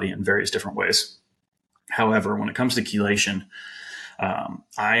benefit the body in various different ways. However, when it comes to chelation,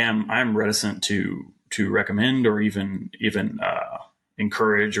 I am reticent to recommend or even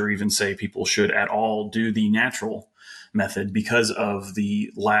encourage or even say people should at all do the natural method because of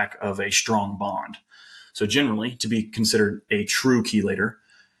the lack of a strong bond. So generally, to be considered a true chelator,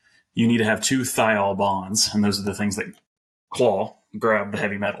 you need to have two thiol bonds, and those are the things that grab the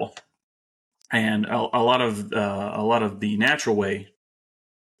heavy metal. And a lot of the natural way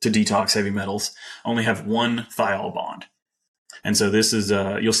to detox heavy metals only have one thiol bond. And so this is,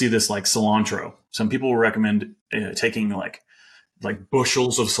 you'll see this like cilantro. Some people will recommend taking like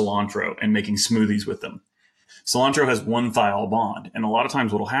bushels of cilantro and making smoothies with them. Cilantro has one thiol bond. And a lot of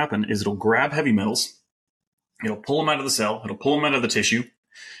times what will happen is it'll grab heavy metals, it'll pull them out of the cell, it'll pull them out of the tissue,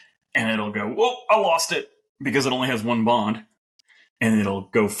 and it'll go, whoa, I lost it, because it only has one bond. And it'll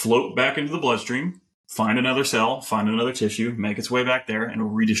go float back into the bloodstream, find another cell, find another tissue, make its way back there, and it'll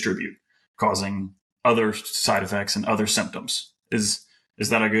redistribute, causing other side effects and other symptoms. Is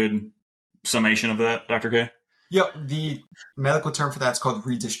that a good summation of that, Dr. K? Yep. The medical term for that's called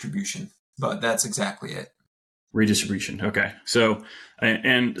redistribution, but that's exactly it. Redistribution. Okay. So,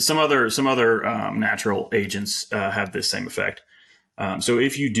 and some other natural agents have this same effect. So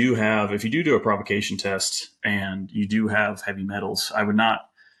if you do do a provocation test and you do have heavy metals, I would not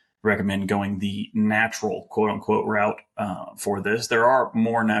recommend going the natural quote unquote route for this. There are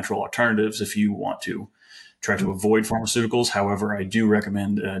more natural alternatives if you want to try to avoid pharmaceuticals. However, I do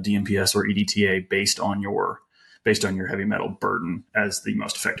recommend DMPS or EDTA based on your heavy metal burden as the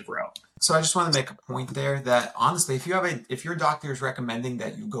most effective route. So I just want to make a point there that honestly, if your doctor is recommending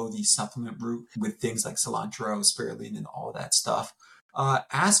that you go the supplement route with things like cilantro, spirulina, and all that stuff,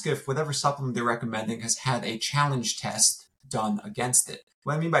 ask if whatever supplement they're recommending has had a challenge test done against it.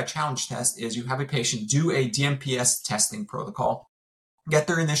 What I mean by challenge test is you have a patient do a DMPS testing protocol, get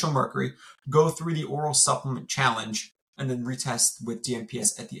their initial mercury, go through the oral supplement challenge, and then retest with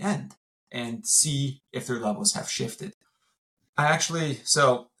DMPS at the end and see if their levels have shifted.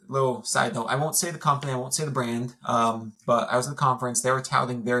 Little side note, I won't say the company, I won't say the brand, but I was at the conference. They were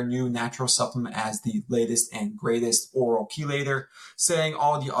touting their new natural supplement as the latest and greatest oral chelator, saying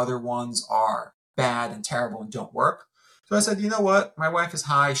all the other ones are bad and terrible and don't work. So I said, you know what? My wife is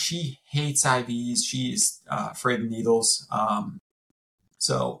high. She hates IVs. She's afraid of needles.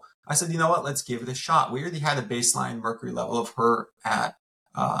 So I said, you know what? Let's give it a shot. We already had a baseline mercury level of her at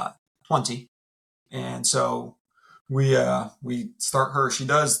 20. And so we start her. She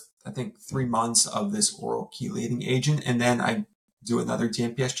does, I think, 3 months of this oral chelating agent, and then I do another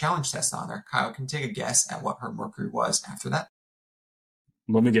DMPS challenge test on her. Kyle can take a guess at what her mercury was after that.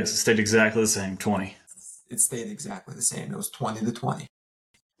 Let me guess. It stayed exactly the same, 20. It stayed exactly the same. It was 20 to 20.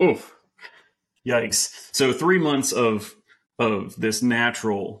 Oof. Yikes. So 3 months of this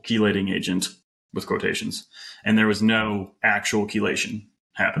natural chelating agent, with quotations, and there was no actual chelation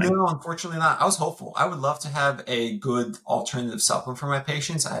happening. No, unfortunately not. I was hopeful. I would love to have a good alternative supplement for my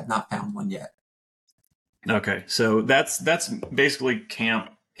patients. I have not found one yet. Okay, so that's basically camp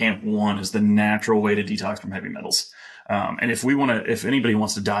one is the natural way to detox from heavy metals. And if anybody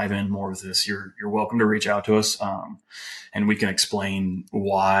wants to dive in more with this, you're welcome to reach out to us, and we can explain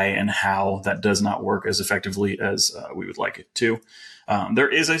why and how that does not work as effectively as we would like it to. There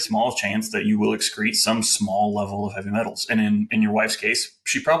is a small chance that you will excrete some small level of heavy metals. And in your wife's case,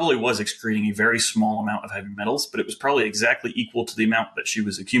 she probably was excreting a very small amount of heavy metals, but it was probably exactly equal to the amount that she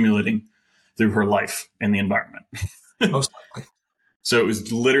was accumulating through her life in the environment. Most likely. So it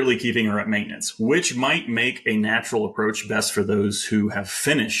was literally keeping her at maintenance, which might make a natural approach best for those who have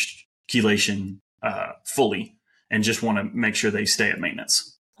finished chelation fully and just want to make sure they stay at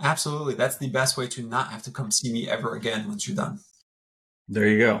maintenance. Absolutely. That's the best way to not have to come see me ever again once you're done. There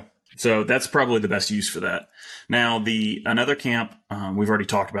you go. So that's probably the best use for that. Now, another camp we've already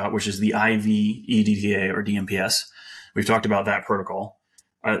talked about, which is the IV EDTA or DMPS. We've talked about that protocol.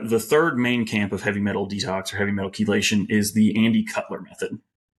 The third main camp of heavy metal detox or heavy metal chelation is the Andy Cutler method.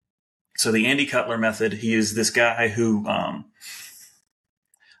 So the Andy Cutler method, he is this guy who, I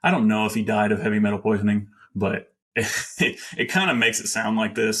don't know if he died of heavy metal poisoning, but it kind of makes it sound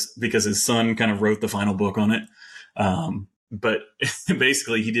like this because his son kind of wrote the final book on it. but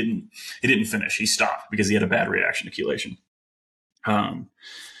basically he didn't finish. He stopped because he had a bad reaction to chelation.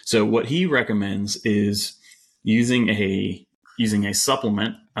 So what he recommends is using a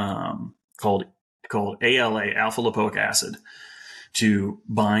supplement called ALA, alpha lipoic acid, to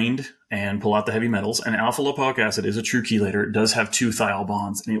bind and pull out the heavy metals. And alpha lipoic acid is a true chelator. It does have two thiol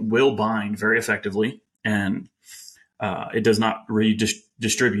bonds, and it will bind very effectively. And it does not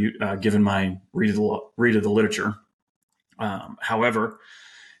redistribute, given my read of the literature. However,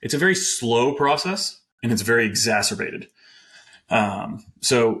 it's a very slow process, and it's very exacerbated.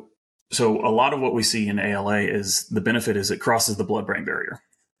 So a lot of what we see in ALA is the benefit is it crosses the blood-brain barrier.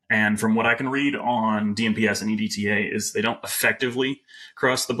 And from what I can read on DMPS and EDTA is they don't effectively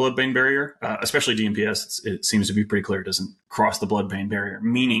cross the blood-brain barrier, especially DMPS. It seems to be pretty clear it doesn't cross the blood-brain barrier,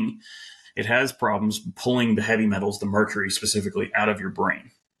 meaning it has problems pulling the heavy metals, the mercury specifically, out of your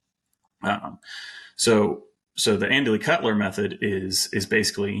brain. So the Andy-Cutler method is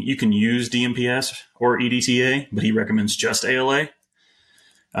basically you can use DMPS or EDTA, but he recommends just ALA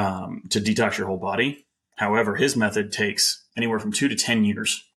to detox your whole body. However, his method takes anywhere from 2 to 10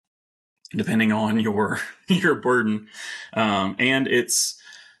 years, depending on your burden, and it's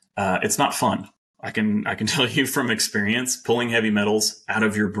not fun. I can tell you from experience, pulling heavy metals out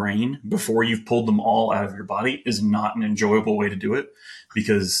of your brain before you've pulled them all out of your body is not an enjoyable way to do it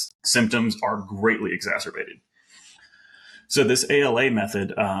because symptoms are greatly exacerbated. So this ALA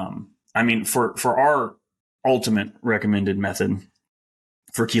method, for our ultimate recommended method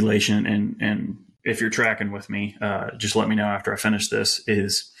for chelation, and if you're tracking with me, just let me know after I finish this,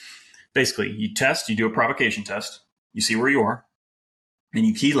 is basically you do a provocation test, you see where you are, and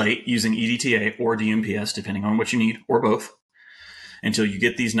you chelate using EDTA or DMPS, depending on what you need, or both, until you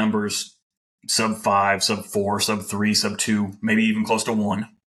get these numbers sub 5, sub 4, sub 3, sub 2, maybe even close to 1.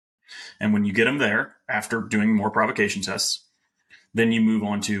 And when you get them there, after doing more provocation tests, then you move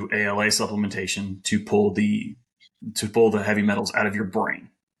on to ALA supplementation to pull the heavy metals out of your brain.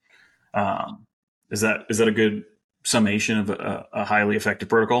 Is that a good summation of a highly effective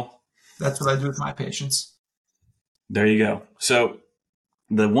protocol? That's what I do with my patients. There you go. So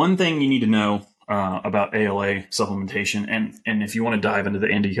the one thing you need to know about ALA supplementation, and if you want to dive into the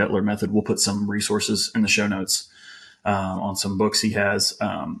Andy-Cutler method, we'll put some resources in the show notes on some books he has.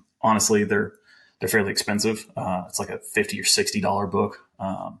 Honestly, they're fairly expensive. It's like a $50 or $60 book.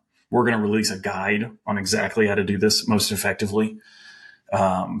 We're going to release a guide on exactly how to do this most effectively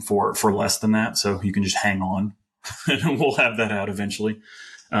for less than that. So you can just hang on and we'll have that out eventually.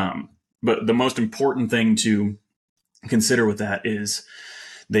 But the most important thing to consider with that is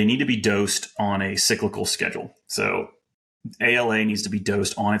they need to be dosed on a cyclical schedule. So ALA needs to be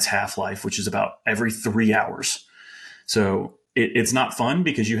dosed on its half-life, which is about every 3 hours. So it's not fun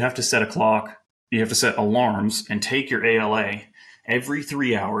because you have to set a clock, you have to set alarms and take your ALA every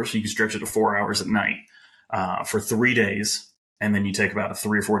 3 hours. You can stretch it to 4 hours at night for 3 days. And then you take about a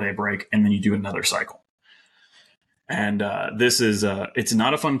 3 or 4 day break and then you do another cycle. And this is, it's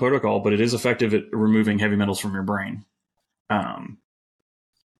not a fun protocol, but it is effective at removing heavy metals from your brain.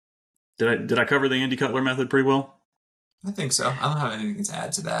 Did I cover the Andy-Cutler method pretty well? I think so. I don't have anything to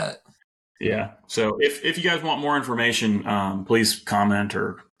add to that. Yeah. So if you guys want more information, please comment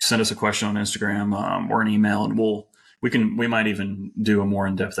or send us a question on Instagram or an email, and we might even do a more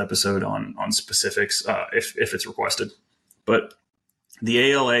in-depth episode on specifics if it's requested. But the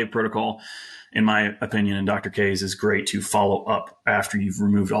ALA protocol, in my opinion, and Dr. K's, is great to follow up after you've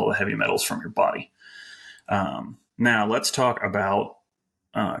removed all the heavy metals from your body. Now let's talk about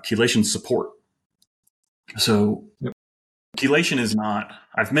chelation support. So chelation is not,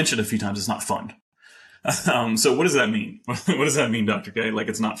 I've mentioned a few times, it's not fun. So what does that mean? What does that mean, Dr. K? Like,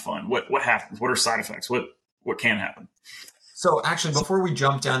 it's not fun. What happens? What are side effects? What can happen? So actually, before we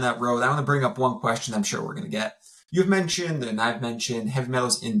jump down that road, I want to bring up one question I'm sure we're going to get. You've mentioned, and I've mentioned, heavy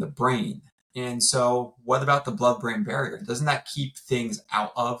metals in the brain. And so what about the blood-brain barrier? Doesn't that keep things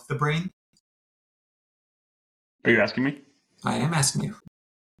out of the brain? Are you asking me? I am asking you.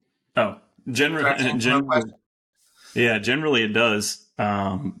 Oh, generally it does.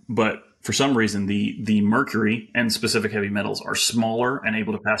 But for some reason, the mercury and specific heavy metals are smaller and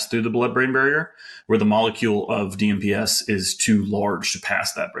able to pass through the blood-brain barrier, where the molecule of DMPS is too large to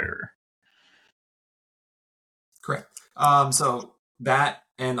pass that barrier. Correct. So that,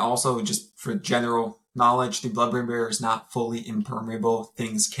 and also just for general knowledge, the blood-brain barrier is not fully impermeable.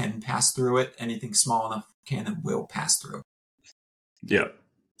 Things can pass through it. Anything small enough can and will pass through. Yeah.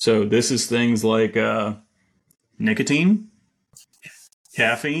 So this is things like nicotine,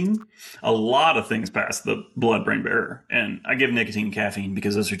 caffeine. A lot of things pass the blood-brain barrier. And I give nicotine and caffeine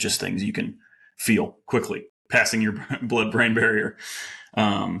because those are just things you can feel quickly passing your blood-brain barrier.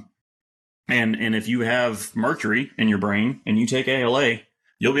 And if you have mercury in your brain and you take ALA,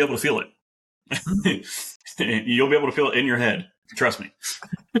 you'll be able to feel it. You'll be able to feel it in your head. Trust me.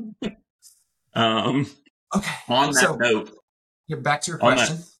 Okay. On that note, get back to your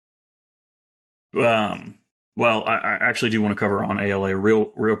question. Well, I actually do want to cover on ALA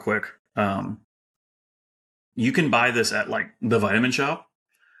real quick. You can buy this at like the Vitamin Shop.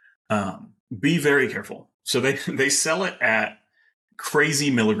 Be very careful. So they sell it at crazy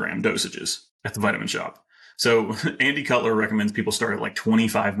milligram dosages at the Vitamin Shop. So Andy Cutler recommends people start at like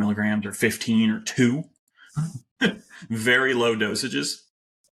 25 milligrams or 15 or 2. Very low dosages.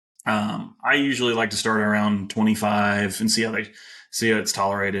 I usually like to start around 25 and see how it's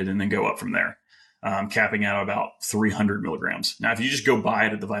tolerated and then go up from there. Capping out about 300 milligrams. Now, if you just go buy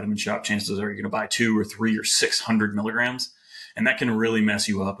it at the Vitamin Shop, chances are you're going to buy 2 or 3 or 600 milligrams. And that can really mess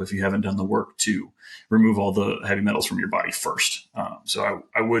you up if you haven't done the work to remove all the heavy metals from your body first. So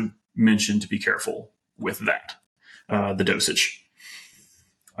I would mention to be careful with that, the dosage.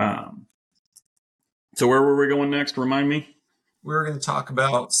 So where were we going next? Remind me. We were going to talk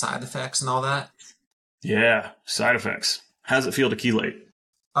about side effects and all that. Yeah, side effects. How does it feel to chelate?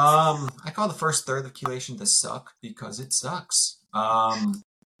 I call the first third of chelation to suck because it sucks.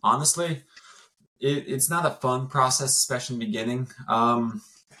 Honestly, it's not a fun process, especially in the beginning.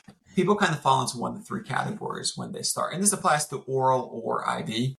 People kind of fall into 1 to 3 categories when they start, and this applies to oral or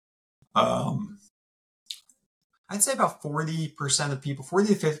IV. I'd say about 40% of people,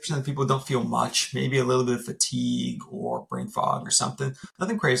 40 to 50% of people don't feel much, maybe a little bit of fatigue or brain fog or something.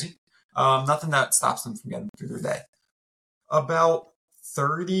 Nothing crazy. Nothing that stops them from getting through their day. About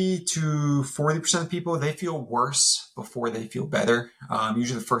 30 to 40% of people, they feel worse before they feel better.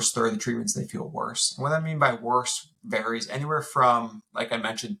 Usually the first third of the treatments, they feel worse. And what I mean by worse varies anywhere from, like I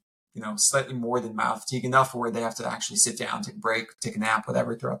mentioned, slightly more than mild fatigue, enough where they have to actually sit down, take a break, take a nap,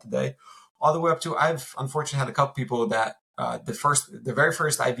 whatever throughout the day, all the way up to, I've unfortunately had a couple people that the very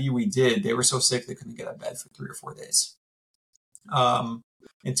first IV we did, they were so sick they couldn't get out of bed for 3 or 4 days. And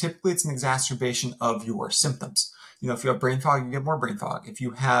typically it's an exacerbation of your symptoms. If you have brain fog, you get more brain fog. If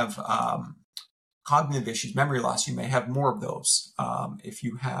you have cognitive issues, memory loss, you may have more of those. If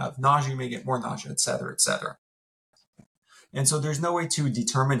you have nausea, you may get more nausea, et cetera, et cetera. And so there's no way to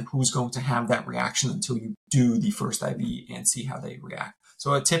determine who's going to have that reaction until you do the first IV and see how they react.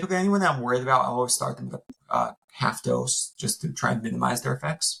 So typically anyone that I'm worried about, I always start them with a half dose just to try and minimize their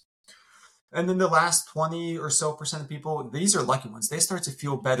effects. And then the last 20 or so % of people, these are lucky ones. They start to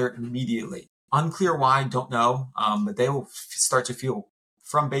feel better immediately. Unclear why, don't know, but they will start to feel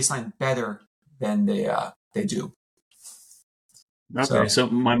from baseline better than they do. Okay, so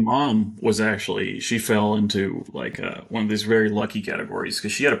my mom was actually, she fell into like one of these very lucky categories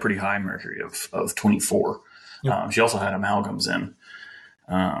because she had a pretty high mercury of 24. Yep. She also had amalgams in.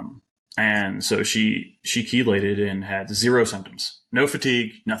 And so she chelated and had 0 symptoms, no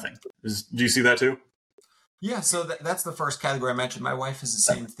fatigue, nothing. Do you see that too? Yeah, so that's the first category I mentioned. My wife is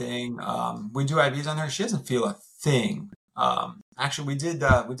the same thing. We do IVs on her. She doesn't feel a thing. Actually, we did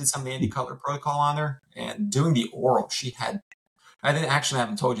some of the Andy Cutler protocol on her, and doing the oral, I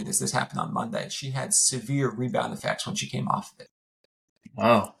haven't told you this. This happened on Monday. She had severe rebound effects when she came off of it.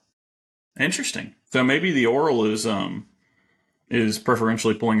 Oh, interesting. So maybe the oral is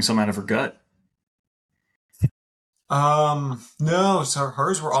preferentially pulling some out of her gut. No, so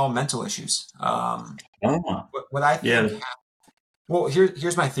hers were all mental issues. What I think well,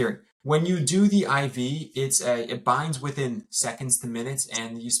 here's my theory. When you do the IV, it binds within seconds to minutes,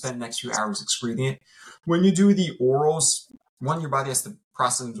 and you spend the next few hours excreting it. When you do the orals, your body has to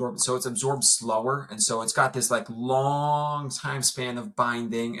process and absorb it, so it's absorbed slower, and so it's got this like long time span of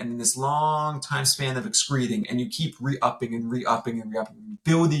binding, and then this long time span of excreting, and you keep re-upping and re-upping and re-upping,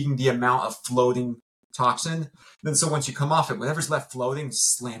 building the amount of floating toxin. And then so once you come off it, whatever's left floating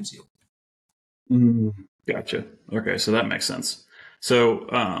slams you. Gotcha. Okay, so that makes sense. So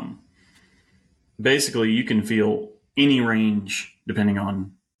basically you can feel any range depending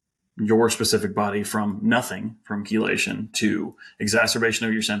on your specific body, from nothing, from chelation, to exacerbation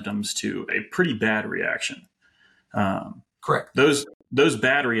of your symptoms, to a pretty bad reaction. Correct. Those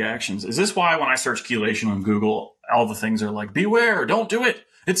bad reactions. Is this why when I search chelation on Google, all the things are like, beware, don't do it,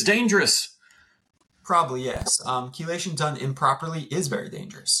 it's dangerous? Probably, yes. Chelation done improperly is very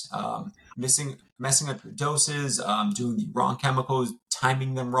dangerous. Messing up your doses, doing the wrong chemicals,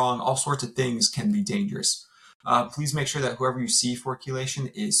 timing them wrong, all sorts of things can be dangerous. Please make sure that whoever you see for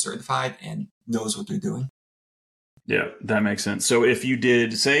chelation is certified and knows what they're doing. Yeah, that makes sense. So if you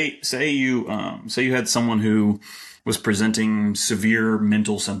did say you had someone who was presenting severe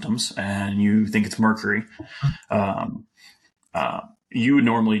mental symptoms and you think it's mercury, um, you would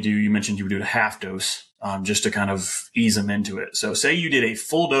normally do. You mentioned you would do a half dose just to kind of ease them into it. So say you did a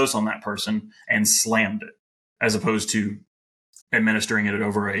full dose on that person and slammed it, as opposed to administering it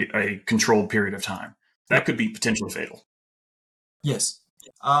over a controlled period of time. That Yep. could be potentially fatal. Yes.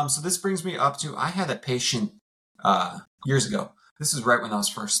 So this brings me up to I had a patient years ago. This is right when I was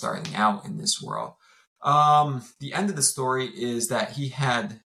first starting out in this world. The end of the story is that he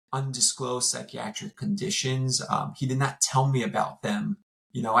had undisclosed psychiatric conditions. He did not tell me about them.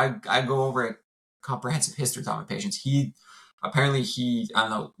 I go over a comprehensive history with all my patients. I don't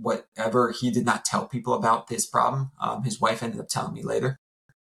know, whatever, he did not tell people about this problem. His wife ended up telling me later.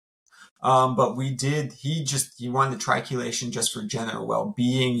 But he wanted the trichulation just for general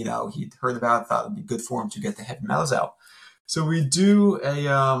well-being. He'd heard about it, thought it'd be good for him to get the heavy metals out. So we do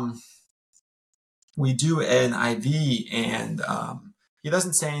an IV, and he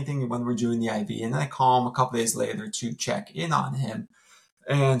doesn't say anything when we're doing the IV. And then I call him a couple days later to check in on him,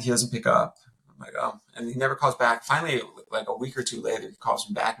 and he doesn't pick up. I'm like, oh, and he never calls back. Finally, like a week or two later, he calls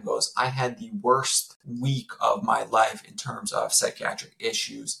me back and goes, I had the worst week of my life in terms of psychiatric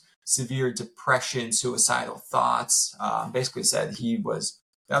issues, severe depression, suicidal thoughts. Basically said that was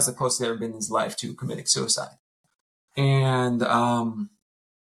the closest he'd ever been in his life to committing suicide. And, I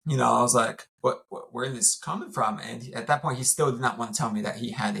was like, where is this coming from? And at that point, he still did not want to tell me that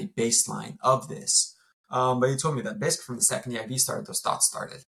he had a baseline of this. But he told me that basically from the second the IV started, those thoughts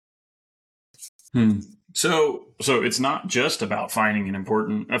started. So it's not just about finding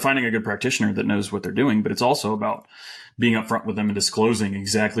finding a good practitioner that knows what they're doing, but it's also about being upfront with them and disclosing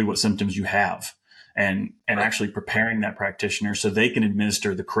exactly what symptoms you have, and Right. actually preparing that practitioner so they can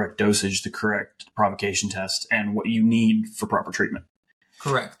administer the correct dosage, the correct provocation test, and what you need for proper treatment.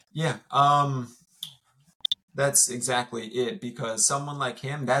 Correct. Yeah. That's exactly it, because someone like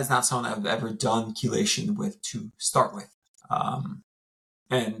him, that is not someone I've ever done chelation with to start with.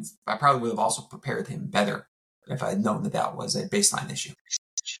 And I probably would have also prepared him better if I had known that that was a baseline issue.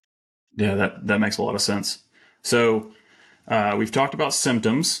 Yeah, that makes a lot of sense. So we've talked about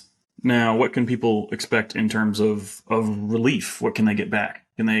symptoms. Now, what can people expect in terms of relief? What can they get back?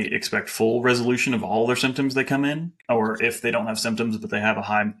 Can they expect full resolution of all their symptoms they come in? Or if they don't have symptoms, but they have a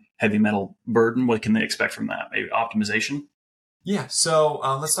high heavy metal burden, what can they expect from that? Maybe optimization? Yeah. So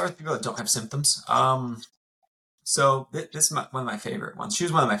let's start with people that don't have symptoms. So this is one of my favorite ones. She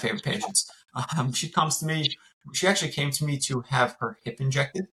was one of my favorite patients. She comes to me. She actually came to me to have her hip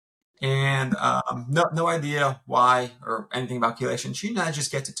injected, and no idea why or anything about chelation. She and I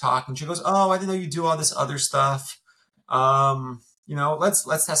just get to talk, and she goes, "Oh, I didn't know you do all this other stuff.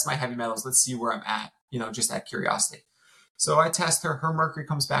 Let's test my heavy metals. Let's see where I'm at. Just out of curiosity." So I test her. Her mercury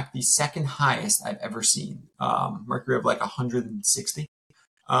comes back the second highest I've ever seen. Mercury of like 160.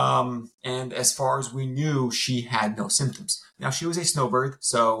 And as far as we knew, she had no symptoms. Now, she was a snowbird,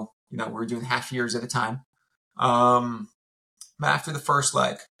 so, we're doing half years at a time. But after the first,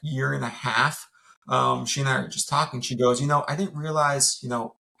 year and a half, she and I were just talking. She goes, I didn't realize,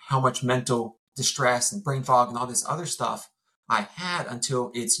 how much mental distress and brain fog and all this other stuff I had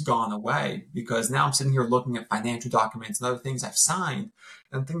until it's gone away, because now I'm sitting here looking at financial documents and other things I've signed,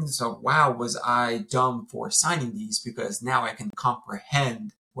 and I'm thinking, so wow, was I dumb for signing these? Because now I can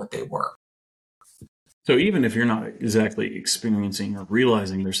comprehend what they were. So even if you're not exactly experiencing or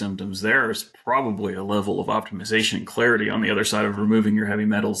realizing their symptoms, there's probably a level of optimization and clarity on the other side of removing your heavy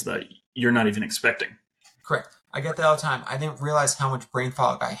metals that you're not even expecting. Correct. I get that all the time. I didn't realize how much brain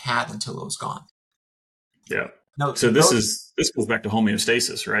fog I had until it was gone. Yeah. No, So this goes back to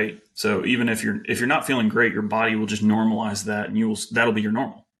homeostasis, right? So even if you're not feeling great, your body will just normalize that, and that'll be your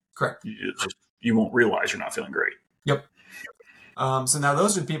normal. correct. You won't realize you're not feeling great. Yep. So now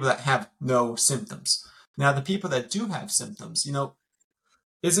those are the people that have no symptoms. Now the people that do have symptoms,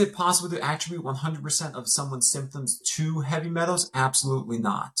 is it possible to attribute 100% of someone's symptoms to heavy metals? Absolutely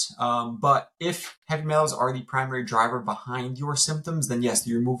not. But if heavy metals are the primary driver behind your symptoms, then yes,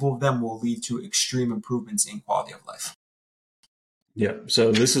 the removal of them will lead to extreme improvements in quality of life. Yeah.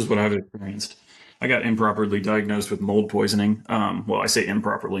 So this is what I've experienced. I got improperly diagnosed with mold poisoning. Well, I say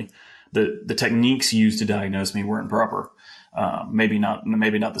improperly. The techniques used to diagnose me weren't proper. Maybe not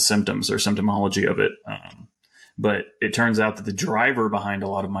the symptoms or symptomology of it. But it turns out that the driver behind a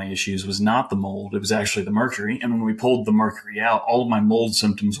lot of my issues was not the mold. It was actually the mercury. And when we pulled the mercury out, all of my mold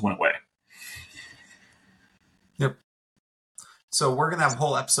symptoms went away. Yep. So we're going to have a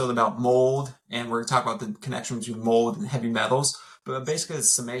whole episode about mold, and we're going to talk about the connection between mold and heavy metals. But basically, the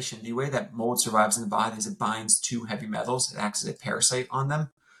summation, the way that mold survives in the body is it binds to heavy metals. It acts as a parasite on them.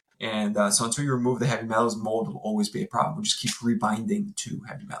 And so until you remove the heavy metals, mold will always be a problem. We'll just keep rebinding to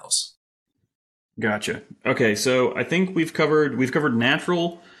heavy metals. Gotcha. Okay, so I think we've covered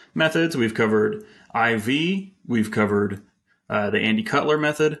natural methods, we've covered IV, we've covered the Andy Cutler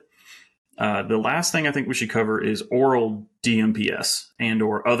method. The last thing I think we should cover is oral DMPS and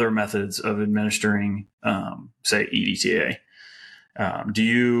or other methods of administering, say, EDTA.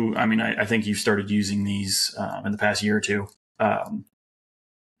 I think you've started using these in the past year or two.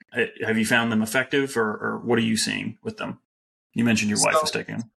 Have you found them effective, or what are you seeing with them? You mentioned your wife was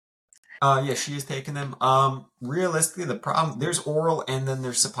taking them. Yeah, she is taking them. Realistically, the problem, there's oral and then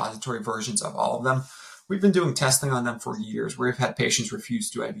there's suppository versions of all of them. We've been doing testing on them for years. We've had patients refuse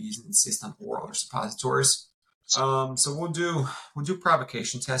to do IVs and insist on oral or suppositories. So we'll do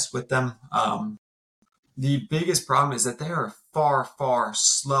provocation tests with them. The biggest problem is that they are far, far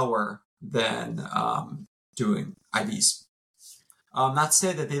slower than doing IVs. Not to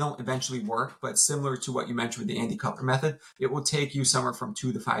say that they don't eventually work, but similar to what you mentioned with the Andy Cutler method, it will take you somewhere from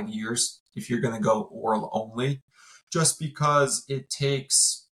 2 to 5 years if you're going to go oral only, just because it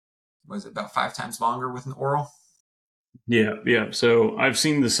takes, about 5 times longer with an oral? Yeah. So I've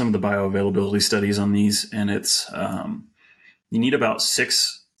seen some of the bioavailability studies on these, and it's you need about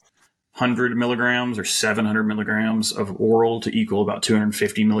 600 milligrams or 700 milligrams of oral to equal about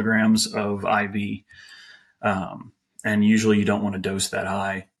 250 milligrams of IV. And usually you don't want to dose that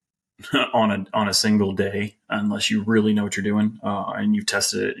high on a single day unless you really know what you're doing and you've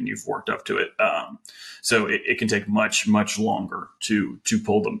tested it and you've worked up to it. So it can take much, much longer to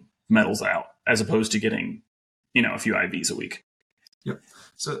pull the metals out as opposed to getting, a few IVs a week. Yep.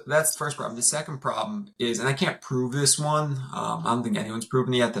 So that's the first problem. The second problem is, and I can't prove this one. I don't think anyone's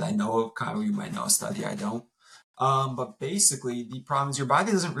proven it yet that I know of. Kyle, you might know a study. I don't. But basically, the problem is your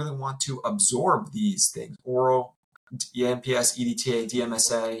body doesn't really want to absorb these things. Oral, DMPS, EDTA,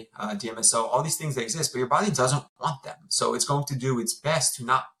 DMSA, DMSO, all these things that exist, but your body doesn't want them. So it's going to do its best to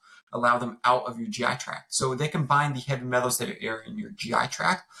not allow them out of your GI tract. So they can bind the heavy metals that are in your GI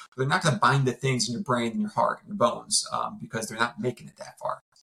tract, but they're not going to bind the things in your brain and your heart and your bones because they're not making it that far.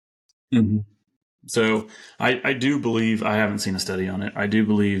 Mm-hmm. So I do believe, I haven't seen a study on it, I do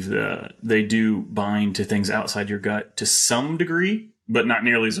believe that they do bind to things outside your gut to some degree, but not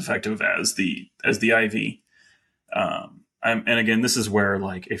nearly as effective as the IV. And again, this is where,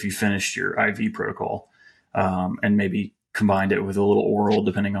 like, if you finished your IV protocol and maybe combined it with a little oral,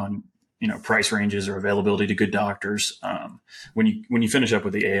 depending on price ranges or availability to good doctors, when you finish up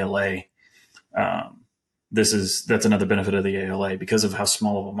with the ALA, that's another benefit of the ALA because of how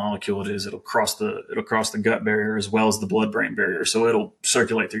small of a molecule it is. It'll cross the gut barrier as well as the blood-brain barrier, so it'll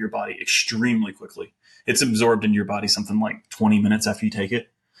circulate through your body extremely quickly. It's absorbed into your body something like 20 minutes after you take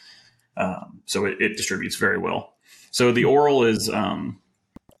it. So it distributes very well. So the oral is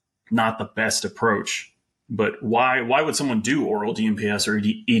not the best approach, but why would someone do oral DMPS or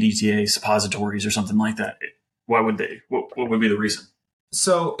EDTA suppositories or something like that? Why would they? What would be the reason?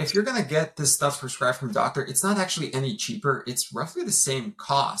 So if you're going to get this stuff prescribed from a doctor, it's not actually any cheaper. It's roughly the same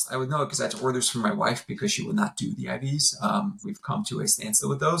cost. I would know it because I had to order this from my wife because she would not do the IVs. We've come to a standstill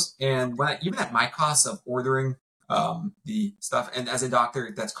with those. And even at my cost of ordering the stuff, and as a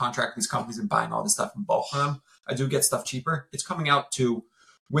doctor that's contracted with these companies and buying all this stuff in bulk from them, I do get stuff cheaper. It's coming out to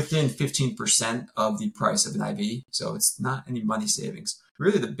within 15% of the price of an IV. So it's not any money savings.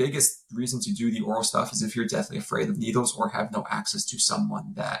 Really, the biggest reason to do the oral stuff is if you're deathly afraid of needles or have no access to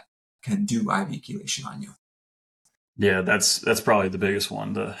someone that can do IV chelation on you. Yeah, that's probably the biggest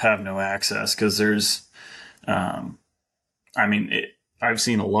one, to have no access, because there's, I've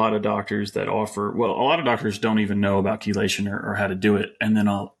seen a lot of doctors that offer, well, a lot of doctors don't even know about chelation or how to do it. And then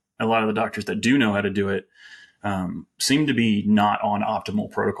a lot of the doctors that do know how to do it seem to be not on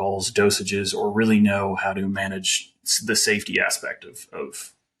optimal protocols, dosages, or really know how to manage the safety aspect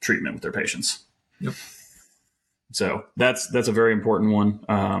of treatment with their patients. Yep. So that's a very important one.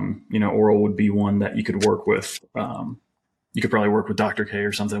 Oral would be one that you could work with. You could probably work with Dr. K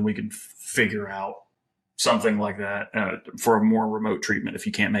or something. We could figure out something like that for a more remote treatment if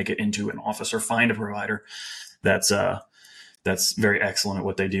you can't make it into an office, or find a provider that's very excellent at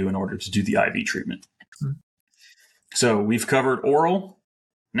what they do in order to do the IV treatment. Mm-hmm. So we've covered oral,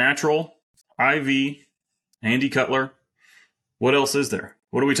 natural, IV, Andy Cutler. What else is there?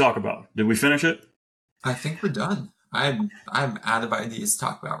 What do we talk about? Did we finish it? I think we're done. I'm out of ideas to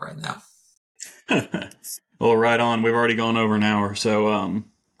talk about right now. Well, right on. We've already gone over an hour, so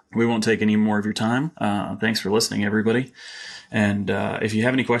we won't take any more of your time. Thanks for listening, everybody. And if you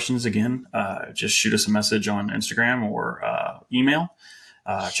have any questions, again, just shoot us a message on Instagram or email.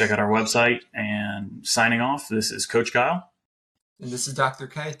 Check out our website. And signing off, this is Coach Kyle. And this is Dr.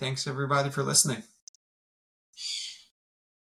 K. Thanks everybody for listening.